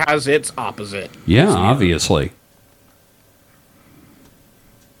superstructure has its opposite? Yeah, obviously.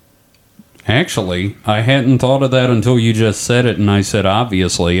 Actually, I hadn't thought of that until you just said it, and I said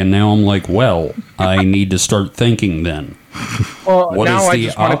obviously, and now I'm like, well, I need to start thinking then. Well, what now is I the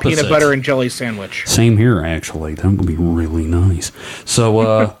just want a opposite? peanut butter and jelly sandwich. Same here, actually. That would be really nice.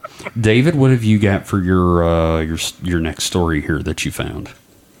 So, David, what have you got for your next story here that you found?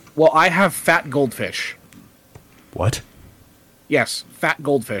 Well, I have fat goldfish. What? Yes, fat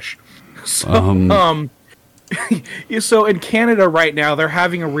goldfish. So, so in Canada right now, they're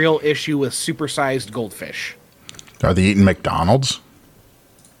having a real issue with supersized goldfish. Are they eating McDonald's?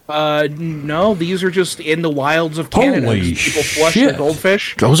 No, these are just in the wilds of Canada. Holy People flush shit. their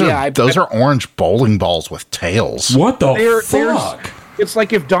goldfish. Those are orange bowling balls with tails. What the fuck? It's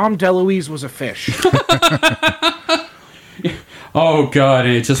like if Dom DeLuise was a fish. Oh, God,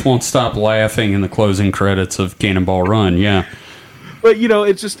 it just won't stop laughing in the closing credits of Cannonball Run, yeah. But,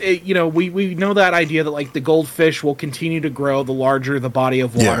 it's just, we know that idea that, like, the goldfish will continue to grow the larger the body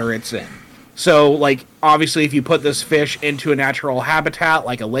of water it's in. So, like, obviously, if you put this fish into a natural habitat,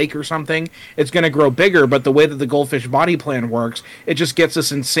 like a lake or something, it's going to grow bigger, but the way that the goldfish body plan works, it just gets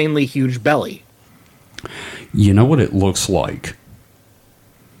this insanely huge belly. You know what it looks like?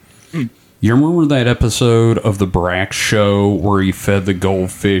 You remember that episode of the Brack Show where he fed the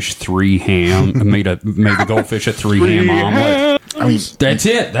goldfish made the goldfish a three ham omelet? I mean, That's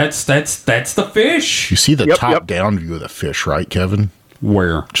it. That's the fish. you see the Yep, top-down view of the fish, right, Kevin?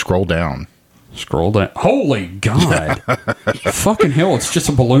 Where? Scroll down. Scroll down. Holy God! Fucking hell! It's just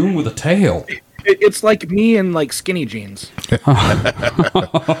a balloon with a tail. It's like me in like skinny jeans.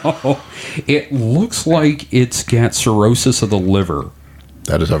 It looks like it's got cirrhosis of the liver.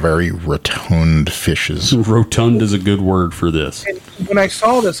 That is a very rotund fish's. Rotund is a good word for this. And when I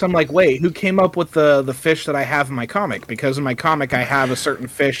saw this, I'm like, wait, who came up with the fish that I have in my comic? Because in my comic, I have a certain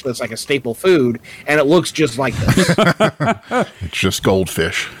fish that's like a staple food, and it looks just like this. It's just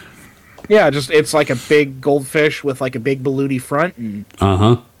goldfish. Yeah, it's like a big goldfish with like a big balloony front. And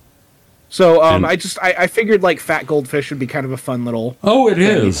so And- I figured like fat goldfish would be kind of a fun little. Oh, it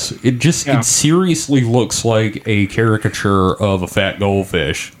is. It seriously looks like a caricature of a fat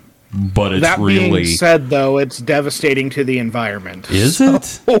goldfish, but it's That really. being said, though, it's devastating to the environment. Is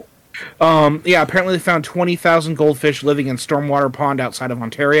it? Yeah, apparently they found 20,000 goldfish living in Stormwater Pond outside of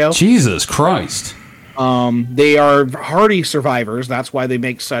Ontario. Jesus Christ. They are hardy survivors. That's why they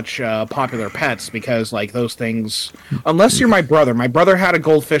make such popular pets, because like those things, unless you're my brother had a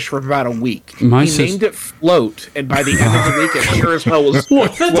goldfish for about a week. He named it Float, and by the end of the week, it sure as hell was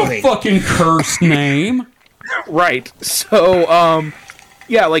What? That's a floating. fucking cursed name. Right. So,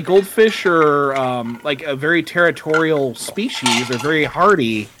 yeah, like goldfish are like a very territorial species. They're very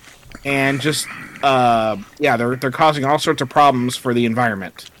hardy, and just they're causing all sorts of problems for the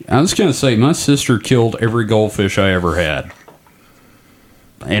environment. I was going to say, my sister killed every goldfish I ever had.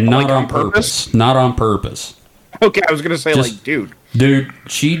 And not Like on on purpose. purpose? Not on purpose. Okay, I was gonna say Just- like, dude. Dude,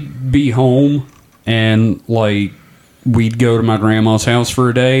 she'd be home and, like, we'd go to my grandma's house for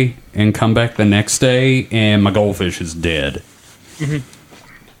a day and come back the next day and my goldfish is dead. And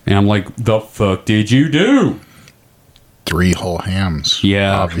I'm like, the fuck did you do? 3 whole hams.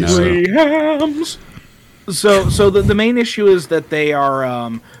 Yeah, obviously. Hams. So the main issue is that they are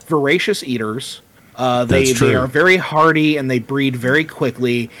voracious eaters. They That's true. are very hardy and they breed very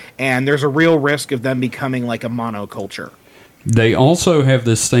quickly, and there's a real risk of them becoming like a monoculture. They also have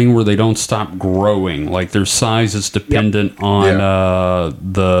this thing where they don't stop growing. Like, their size is dependent on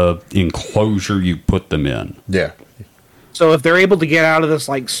the enclosure you put them in. Yeah. So if they're able to get out of this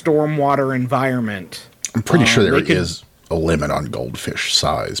like stormwater environment, I'm pretty sure there they is could- a limit on goldfish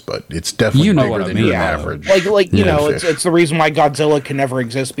size, but it's definitely You know bigger what I than mean, your though. average. like you Yeah. know, fish. it's the reason why Godzilla can never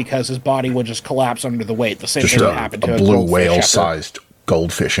exist, because his body would just collapse under the weight. The same Just thing a, that happened to a blue goldfish after- whale-sized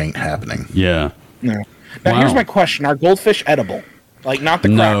goldfish ain't happening. Yeah. No. Now Wow. here's my question: are goldfish edible? Like not the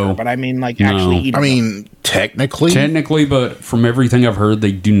No. cracker, but I mean like No. actually eatable. I mean, technically, Technically, but from everything I've heard,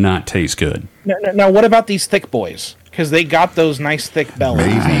 they do not taste good. Now, what about these thick boys? Because they got those nice thick bellies.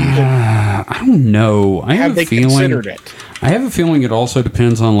 Maybe. I don't know. I have Have a they feeling. considered it? I have a feeling it also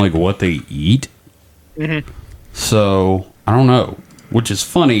depends on like what they eat. So I don't know. Which is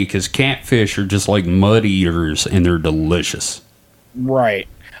funny because catfish are just like mud eaters and they're delicious. Right.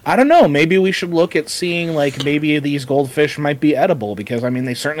 I don't know. Maybe we should look at seeing like maybe these goldfish might be edible, because I mean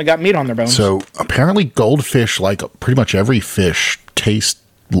they certainly got meat on their bones. So apparently, goldfish, like pretty much every fish, taste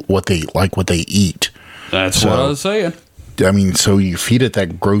what they eat. That's So- what I was saying. I mean, so you feed it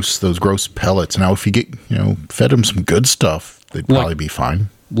those gross pellets. Now, if you fed them some good stuff, they'd probably be fine.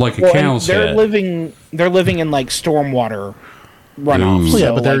 Like a Well, and cow's they're head. living in like stormwater runoff. Ooh. So,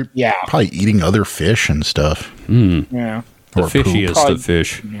 Yeah, but they're yeah, probably eating other fish and stuff. yeah. The or poop. fishiest Probably- of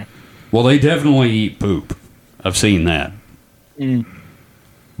fish. yeah. Well, they definitely eat poop. I've seen that.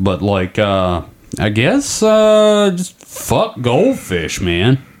 But like, I guess just fuck goldfish,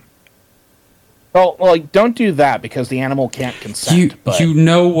 man. Well, like don't do that because the animal can't consent. You but, you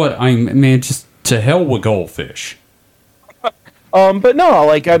know what man? Just to hell with goldfish. but no,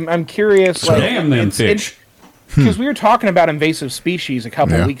 like I'm curious. Like, Damn them fish. Because we were talking about invasive species a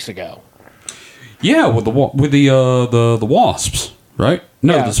couple Yeah. weeks ago. Yeah, with the wasps, right?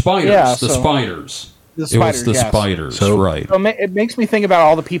 No, Yeah. the spiders. Yeah, the so- spiders. The It was spiders, the yes. spiders, So- right? So it makes me think about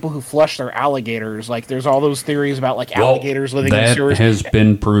all the people who flush their alligators. Like, there's all those theories about like alligators living in that sewers. has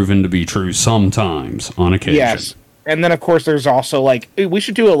been proven to be true sometimes on occasion. Yes, and then of course there's also like we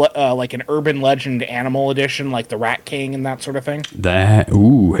should do like an urban legend animal edition, like the Rat King and that sort of thing.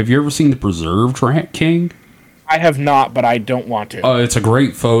 Have you ever seen the preserved Rat King? I have not, but I don't want to. It's a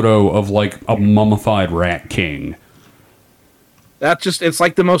great photo of like a mummified Rat King. It's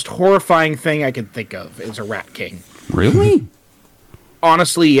like the most horrifying thing I could think of is a Rat King. Really?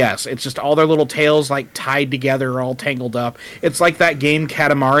 Honestly, yes. It's just all their little tails like tied together, all tangled up. It's like that game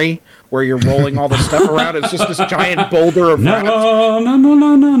Katamari where you're rolling all the stuff around. It's just this giant boulder of rats.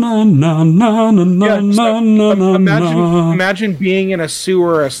 No. na na na na na Yeah, so na na na. imagine being in a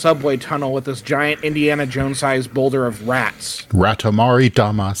sewer or a subway tunnel with this giant Indiana Jones-sized boulder of rats. Ratamari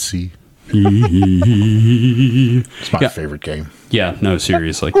Damasi. It's my favorite game. Yeah, no,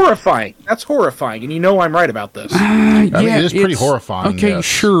 seriously. Horrifying. That's horrifying, and you know I'm right about this. I mean, it is pretty horrifying. Okay, yes.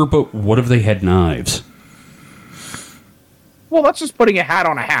 sure, but what if they had knives? Well, that's just putting a hat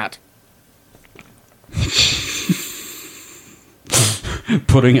on a hat.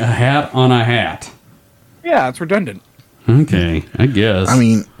 Putting a hat on a hat. Yeah, it's redundant. Okay, I guess. I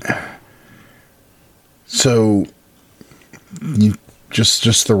mean, so you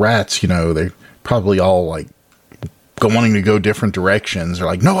just the rats, you know, they probably all like wanting to go different directions. They're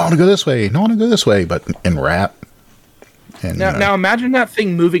like, no, I want to go this way. No, I want to go this way. But in rat. And, Now imagine that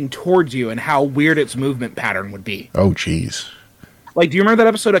thing moving towards you and how weird its movement pattern would be. oh, geez. Like, do you remember that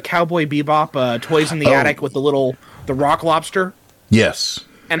episode of Cowboy Bebop, Toys in the Oh. Attic with the rock lobster? Yes.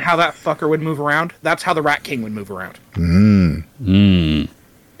 And how that fucker would move around? That's how the Rat King would move around.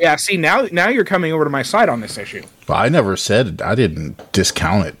 Yeah, see, now you're coming over to my side on this issue. Well, I never said, I didn't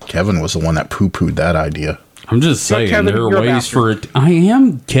discount it. Kevin was the one that poo-pooed that idea. I'm just saying, Kevin, there you're are a ways bastard. for it. I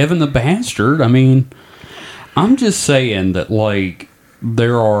am Kevin the Bastard. I mean, I'm just saying that, like,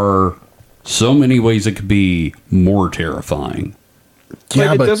 there are so many ways it could be more terrifying.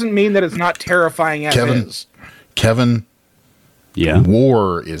 But it doesn't mean that it's not terrifying as Kevin- is. Kevin, Yeah.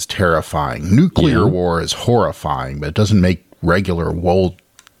 war is terrifying. Nuclear Yeah. war is horrifying, but it doesn't make regular,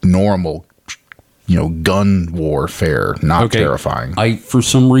 normal, gun warfare not terrifying. For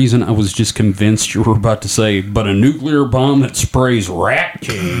some reason, I was just convinced you were about to say, but a nuclear bomb that sprays rat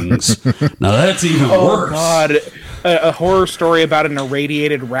kings. Now that's even Oh, worse. God. A horror story about an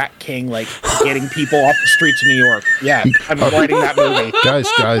irradiated Rat King, like, getting people off the streets of New York. Yeah, I'm writing that movie. guys,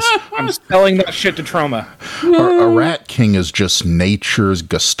 I'm selling that shit to Troma. a rat king is just nature's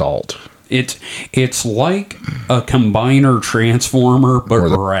gestalt. It's like a combiner transformer, but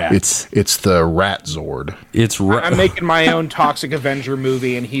Or rats. it's the rat zord. I'm making my own Toxic Avenger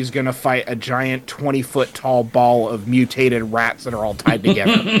movie, and he's going to fight a giant 20-foot tall ball of mutated rats that are all tied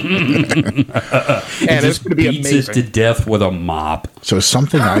together. And it's going to be beats it to amazing. death with a mop. So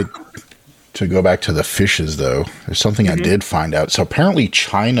something to go back to the fishes though, there's something I did find out. So apparently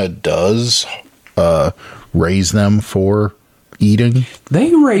China does raise them for eating.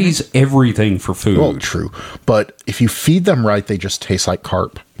 They raise everything for food. Well, true. But if you feed them right, they just taste like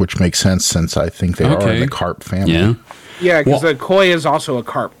carp, which makes sense since I think they are Okay. in the carp family. Yeah. Yeah, because Well- the koi is also a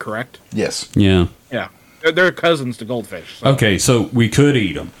carp, correct? Yes. Yeah. Yeah. They're cousins to goldfish. So. Okay, so we could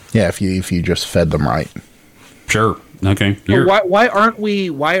eat them. Yeah, if you just fed them right. Sure. Okay. But Here. why aren't we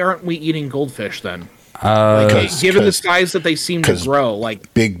eating goldfish then? Because Given the size that they seem to 'cause grow,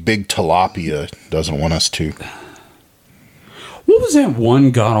 like big tilapia doesn't want us to. What was that one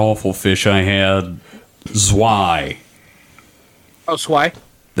god awful fish I had? Zwei. swai.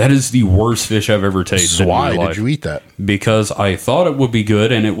 That is the worst fish I've ever tasted. Why in my life. did you eat that? Because I thought it would be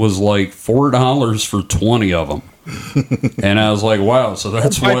good, and it was like $4 for 20 of them. And I was like, "Wow!" So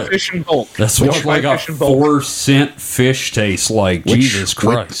that's Buy what fish in bulk. that's what Buy like a fish in bulk. 4-cent fish tastes like. Jesus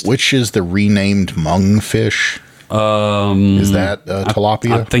Christ! Which is the renamed mung fish? Is that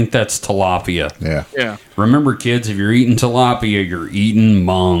tilapia? I think that's tilapia. Yeah. Yeah. Remember, kids, if you're eating tilapia, you're eating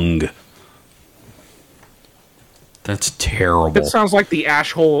mung. That's terrible. It sounds like the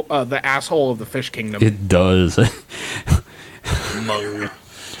asshole of the fish kingdom. It does. The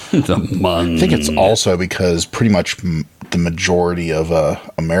mung. I think it's also because pretty much the majority of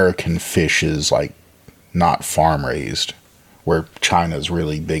American fish is like not farm raised, where China's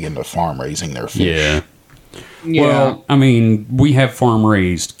really big into farm raising their fish. Yeah. Yeah. Well, I mean, we have farm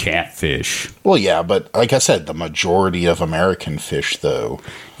raised catfish. Well, yeah, but like I said, the majority of American fish, though,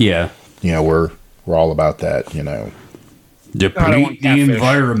 Yeah. we're all about that. Deplete want the catfish.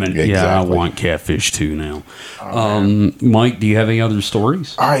 environment. Yeah, I Exactly. want catfish too now. Mike, do you have any other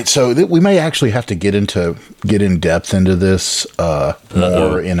stories? All right, so we may actually have to get in depth into this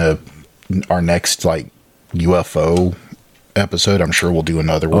more in our next like UFO episode. I'm sure we'll do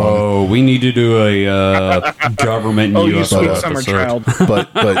another one. Oh, we need to do a government Oh, you UFO sweet summer episode. child. but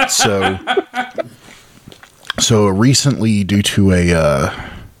so recently, due to a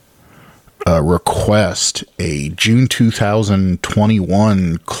request, a June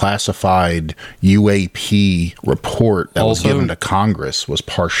 2021 classified UAP report that was Also- given to Congress was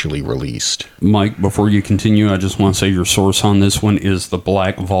partially released. Mike, before you continue, I just want to say your source on this one is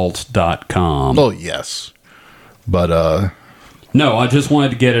theblackvault.com. Well, yes, but No, I just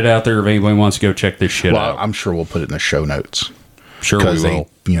wanted to get it out there if anybody wants to go check this shit well, out. I'm sure we'll put it in the show notes Sure we because will.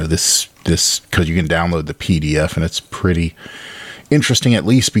 this because you can download the PDF and it's pretty interesting, at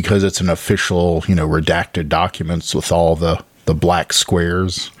least because it's an official, redacted documents with all the black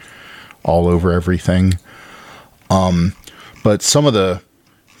squares all over everything. But some of the,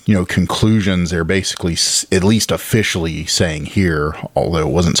 conclusions they're basically, at least officially saying here, although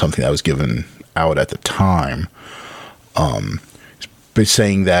it wasn't something that was given out at the time, but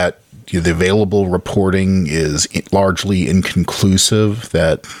saying that the available reporting is largely inconclusive,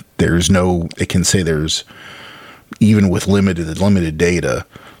 that it can say there's, even with limited data,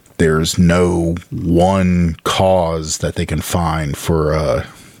 there's no one cause that they can find for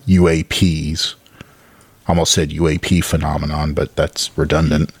UAPs. I almost said UAP phenomenon, but that's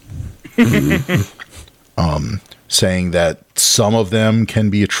redundant. Saying that some of them can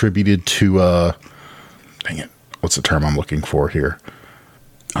be attributed to, dang it, what's the term I'm looking for here?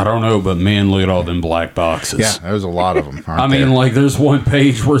 I don't know, but man, look at all them black boxes. Yeah, there's a lot of them. I mean, like, there's one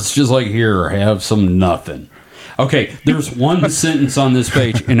page where it's just like, here, have some nothing. Okay, there's one sentence on this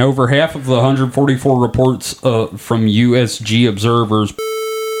page, and over half of the 144 reports from USG observers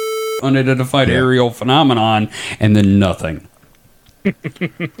unidentified aerial phenomenon, and then nothing.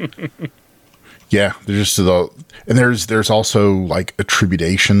 Yeah, there's there's also like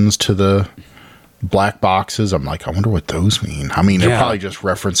attributions to the black boxes. I'm like, I wonder what those mean. I mean, they're probably just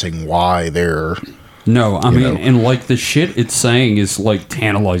referencing why they're. No, I mean, and like the shit it's saying is like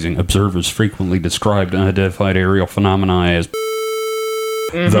tantalizing. Observers frequently described unidentified aerial phenomena as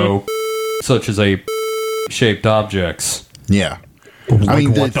though such as shaped objects. Yeah. Like, I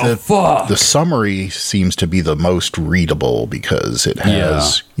mean, what the fuck? The summary seems to be the most readable because it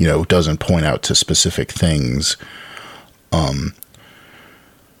has, doesn't point out to specific things.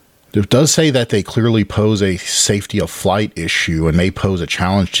 It does say that they clearly pose a safety of flight issue and may pose a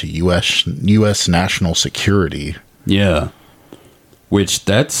challenge to U.S. national security. Yeah. Which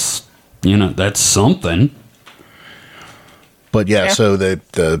that's something. But so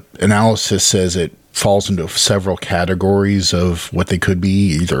the analysis says it falls into several categories of what they could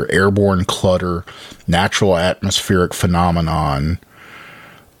be, either airborne clutter, natural atmospheric phenomenon,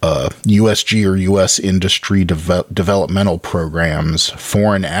 USG or U.S. industry developmental programs,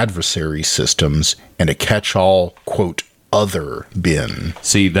 foreign adversary systems, and a catch-all, quote, other bin.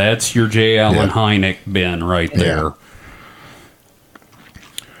 See, that's your J. Allen Hynek bin right there. Yeah.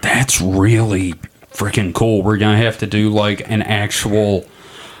 That's really freaking cool. We're going to have to do like an actual...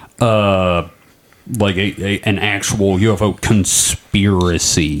 like an actual UFO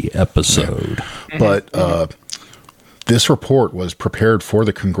conspiracy episode. Yeah. But this report was prepared for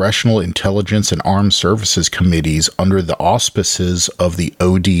the Congressional Intelligence and Armed Services Committees under the auspices of the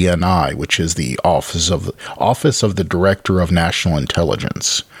ODNI, which is the Office of the Director of National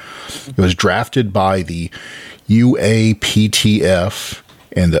Intelligence. It was drafted by the UAPTF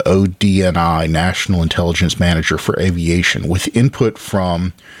and the ODNI, National Intelligence Manager for Aviation, with input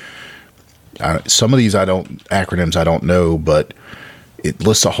from... some of these acronyms I don't know, but it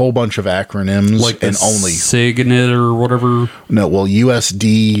lists a whole bunch of acronyms, like and only SIGINT or whatever. No, well,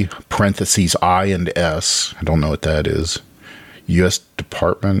 USD parentheses I and S. I don't know what that is. U.S.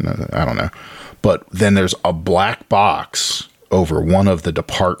 Department. I don't know, but then there's a black box over one of the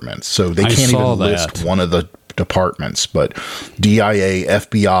departments, so they can't even list one of the departments. But DIA,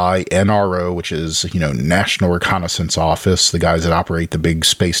 FBI, NRO, which is National Reconnaissance Office, the guys that operate the big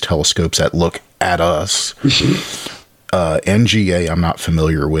space telescopes that look at us. NGA, I'm not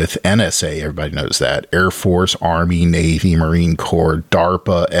familiar with. NSA, everybody knows that. Air Force, Army, Navy, Marine Corps,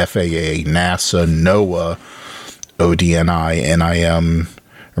 DARPA, FAA, NASA, NOAA, ODNI, NIM,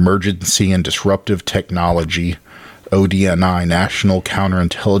 Emergency and Disruptive Technology, ODNI, National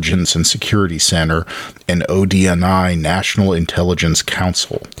Counterintelligence and Security Center, and ODNI, National Intelligence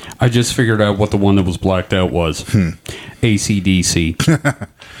Council. I just figured out what the one that was blacked out was. ACDC.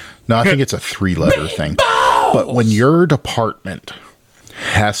 No, I think it's a 3-letter thing. But when your department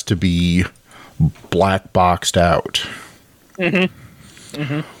has to be black boxed out, what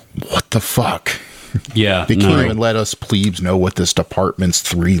the fuck? Yeah. They can't even let us plebes know what this department's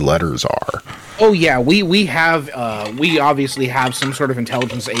 3 letters are. Oh yeah, we obviously have some sort of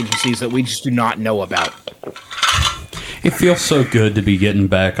intelligence agencies that we just do not know about. It feels so good to be getting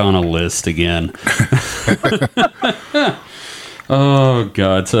back on a list again. Oh,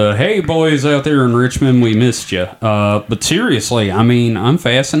 God. Hey, boys out there in Richmond, we missed you. But seriously, I mean, I'm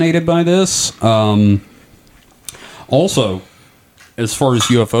fascinated by this. Also, as far as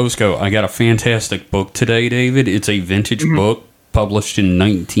UFOs go, I got a fantastic book today, David. It's a vintage book published in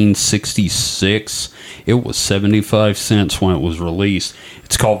 1966. It was 75 cents when it was released.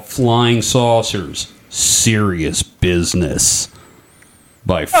 It's called Flying Saucers, Serious Business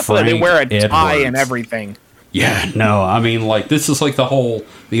by Frank They wear a tie Edwards. and everything. Yeah, no, I mean, like, this is like the old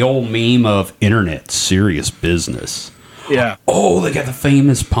meme of internet serious business. Yeah. Oh, they got the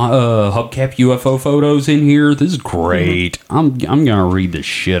famous hubcap UFO photos in here. This is great. I'm gonna read the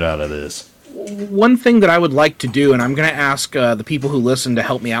shit out of this. One thing that I would like to do, and I'm going to ask the people who listen to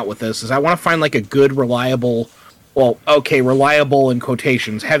help me out with this, is I want to find like a good, reliable, reliable in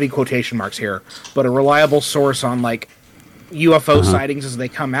quotations, heavy quotation marks here, but a reliable source on like UFO sightings as they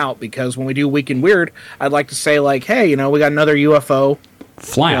come out. Because when we do Week in Weird, I'd like to say like, hey, we got another UFO.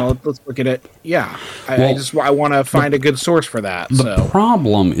 Flap. Let's look at it. Yeah, I want to find a good source for that. The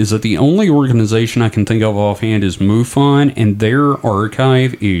problem is that the only organization I can think of offhand is MUFON, and their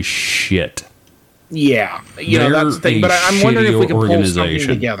archive is shit. Yeah, that's the thing. But I'm wondering if we can pull something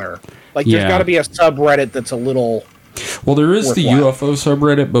together. Like, there's got to be a subreddit that's a little. Well, there is the UFO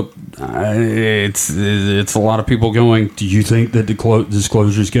subreddit, but it's a lot of people going, do you think that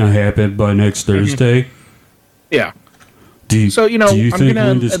disclosure is going to happen by next Thursday? Yeah. Do you think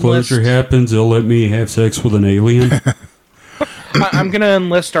when disclosure happens, they'll let me have sex with an alien? I'm going to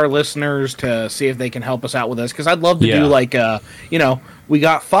enlist our listeners to see if they can help us out with this, because I'd love to do like, we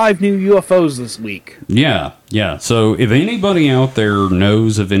got 5 new UFOs this week. Yeah. So if anybody out there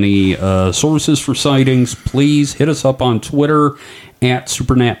knows of any sources for sightings, please hit us up on Twitter at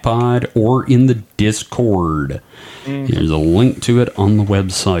SupernatPod or in the Discord. There's a link to it on the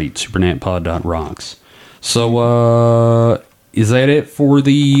website, supernatpod.rocks. So, is that it for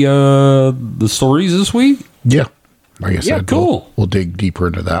the stories this week? Yeah. Like I said, cool. We'll dig deeper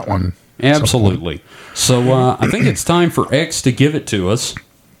into that one. Absolutely. So, I think it's time for X to give it to us.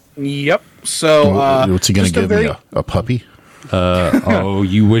 Yep. So, what's he going to give me? A puppy? Oh,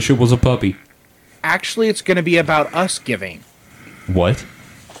 you wish it was a puppy. Actually, it's going to be about us giving. What?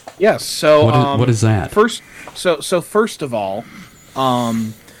 Yes. So, what is that? First of all,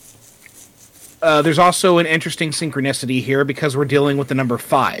 there's also an interesting synchronicity here because we're dealing with the number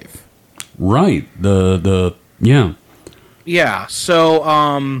 5. Right. Yeah.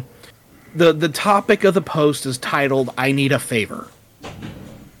 So, the topic of the post is titled, I Need a Favor.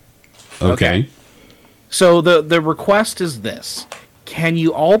 Okay. So the request is this. Can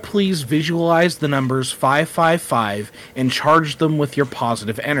you all please visualize the numbers 555 and charge them with your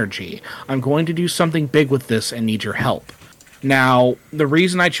positive energy? I'm going to do something big with this and need your help. Now, the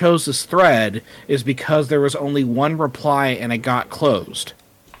reason I chose this thread is because there was only one reply and it got closed.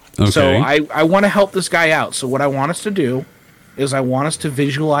 Okay. So I want to help this guy out. So what I want us to do is I want us to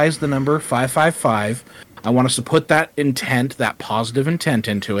visualize the number 555. I want us to put that intent, that positive intent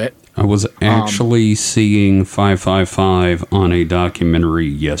into it. I was actually seeing 555 on a documentary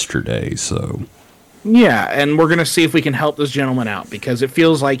yesterday, so... Yeah, and we're going to see if we can help this gentleman out, because it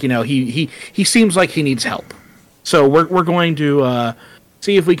feels like, he seems like he needs help. So we're going to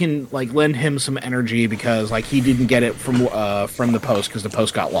see if we can, lend him some energy, because, he didn't get it from the post, because the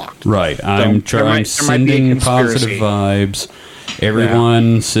post got locked. Right, I'm sending positive vibes.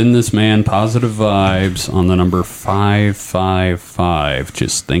 Everyone, send this man positive vibes on the number 555.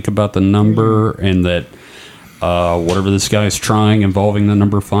 Just think about the number, and that whatever this guy's trying involving the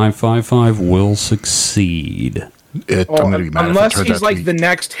number 555 will succeed. I'm going to be mad unless he's like the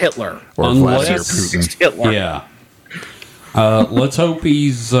next Hitler. Or Vladimir Putin. Hitler. Yeah. Let's hope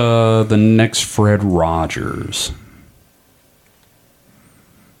he's the next Fred Rogers.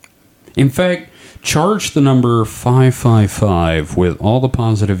 In fact, charge the number 555 with all the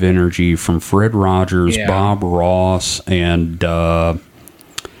positive energy from Fred Rogers, Bob Ross, and Keanu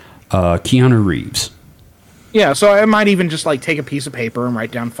Reeves. Yeah, so I might even just take a piece of paper and write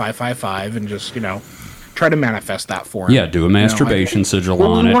down 555 and just, try to manifest that for him. Yeah, do a masturbation sigil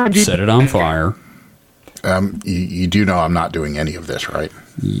on it, set it on fire. You do know I'm not doing any of this, right?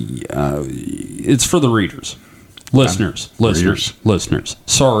 It's for the readers. Listeners.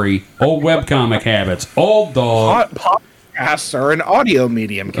 Sorry. Old webcomic habits. Old dog. Podcasts are an audio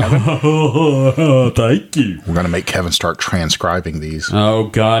medium, Kevin. Thank you. We're going to make Kevin start transcribing these. Oh,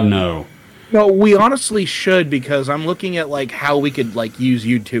 God, no. No, we honestly should, because I'm looking at, how we could, use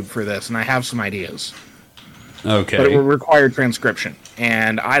YouTube for this, and I have some ideas. Okay. But it will require transcription,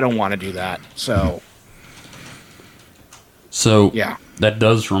 and I don't want to do that, so... So, yeah. That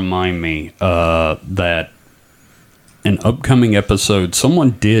does remind me that an upcoming episode,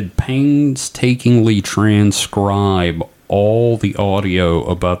 someone did painstakingly transcribe all the audio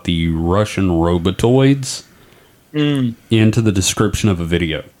about the Russian robotoids into the description of a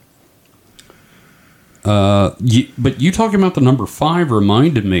video. But you talking about the number 5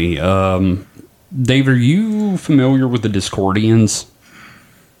 reminded me. Dave, are you familiar with the Discordians?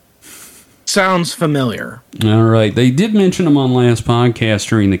 Sounds familiar. All right. They did mention them on last podcast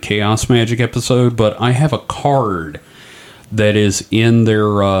during the Chaos Magic episode, but I have a card that is in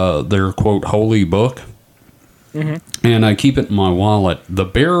their quote holy book. Mm-hmm. And I keep it in my wallet. The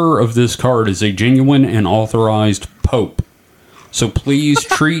bearer of this card is a genuine and authorized pope. So please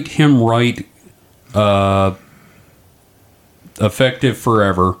treat him right. Effective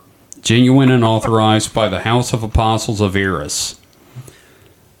forever. Genuine and authorized by the House of Apostles of Eris.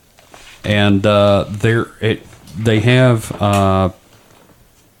 And they have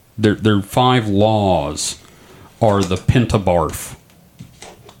their 5 laws are the Pentabarf.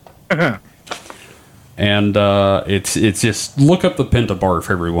 And it's just look up the Pentabarf,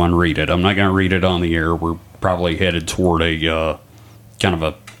 everyone. Read it. I'm not going to read it on the air. We're probably headed toward a kind of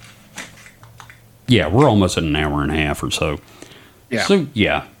a we're almost at an hour and a half or so. Yeah. So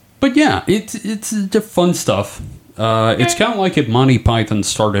yeah, but yeah, it's fun stuff. It's kind of like if Monty Python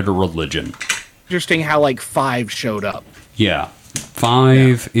started a religion. Interesting how like 5 showed up. Yeah.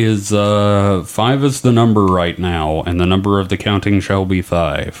 5 is the number right now, and the number of the counting shall be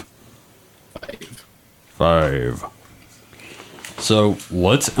 5. 5. So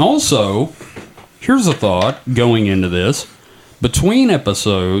let's also, here's a thought going into this. Between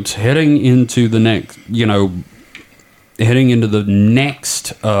episodes, heading into the next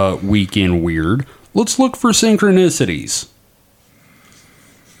Weekend Weird, let's look for synchronicities.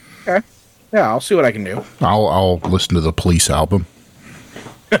 Okay. Yeah, I'll see what I can do. I'll listen to the Police album.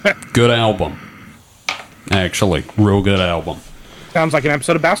 Good album. Actually, real good album. Sounds like an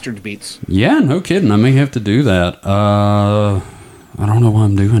episode of Bastards Beats. Yeah, no kidding. I may have to do that. I don't know what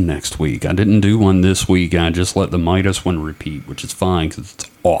I'm doing next week. I didn't do one this week. I just let the Midas one repeat, which is fine because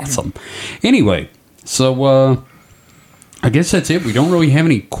it's awesome. Anyway, so I guess that's it. We don't really have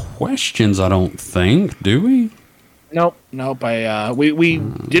any questions, I don't think, do we? Nope. We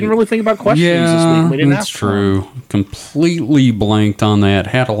didn't really think about questions this week. We didn't that's true. Completely blanked on that.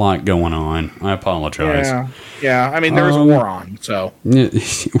 Had a lot going on. I apologize. Yeah. I mean, there's a war on, so.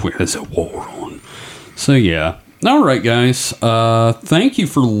 There's a war on. So, yeah. All right, guys. Thank you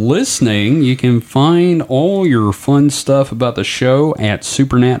for listening. You can find all your fun stuff about the show at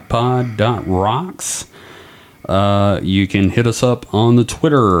supernatpod.rocks. You can hit us up on the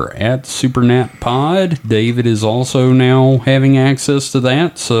Twitter at SuperNatPod. David is also now having access to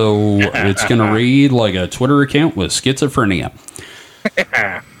that, so it's going to read like a Twitter account with schizophrenia.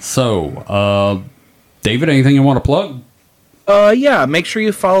 So, David, anything you want to plug? Yeah, make sure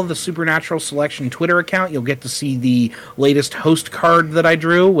you follow the Supernatural Selection Twitter account. You'll get to see the latest host card that I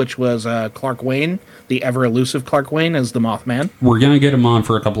drew, which was Clark Wayne, the ever-elusive Clark Wayne as the Mothman. We're going to get him on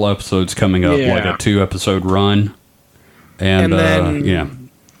for a couple episodes coming up, like a 2-episode run. And then, Yeah,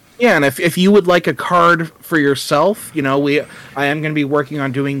 and if you would like a card for yourself, I am going to be working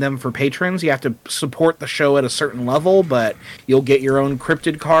on doing them for patrons. You have to support the show at a certain level, but you'll get your own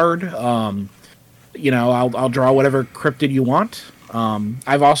cryptid card. I'll draw whatever cryptid you want.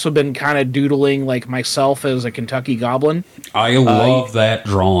 I've also been kind of doodling like myself as a Kentucky Goblin. I love that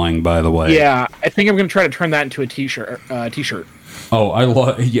drawing, by the way. Yeah, I think I'm going to try to turn that into a t-shirt. Oh, I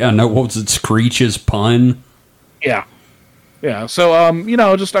love. Yeah, no, what was it? Screech's pun. Yeah. So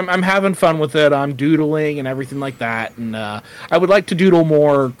I'm having fun with it. I'm doodling and everything like that, and I would like to doodle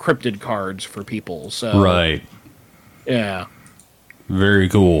more cryptid cards for people. So right. Yeah. Very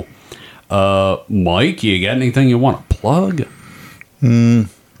cool. Mike, you got anything you want to plug? No.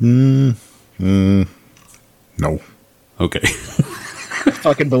 Okay.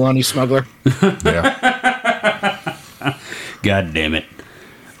 Fucking baloney smuggler. Yeah. God damn it.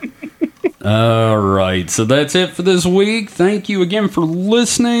 All right, so that's it for this week. Thank you again for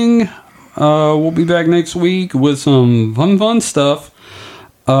listening. We'll be back next week with some fun stuff.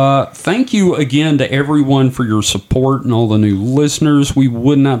 Thank you again to everyone for your support and all the new listeners. We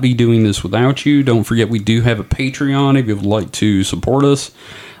would not be doing this without you. Don't forget we do have a Patreon if you'd like to support us.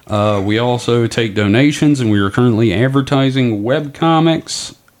 We also take donations, and we are currently advertising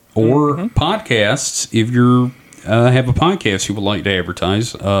webcomics or podcasts. If you have a podcast you would like to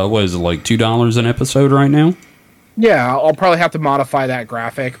advertise, what is it, like $2 an episode right now? Yeah, I'll probably have to modify that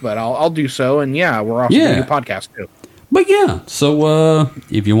graphic, but I'll do so. And we're also doing a podcast too. But yeah, so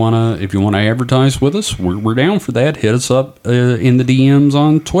if you wanna advertise with us, we're down for that. Hit us up in the DMs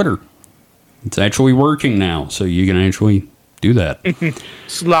on Twitter. It's actually working now, so you can actually do that.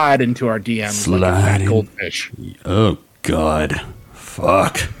 Slide into our DMs like a fat goldfish. Oh God,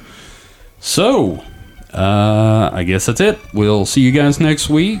 fuck. So, I guess that's it. We'll see you guys next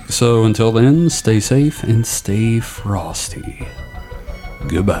week. So until then, stay safe and stay frosty.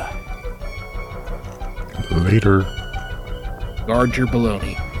 Goodbye. Later. Guard your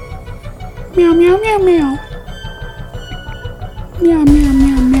baloney. Meow, meow, meow, meow. Meow, meow,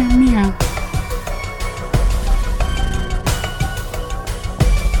 meow,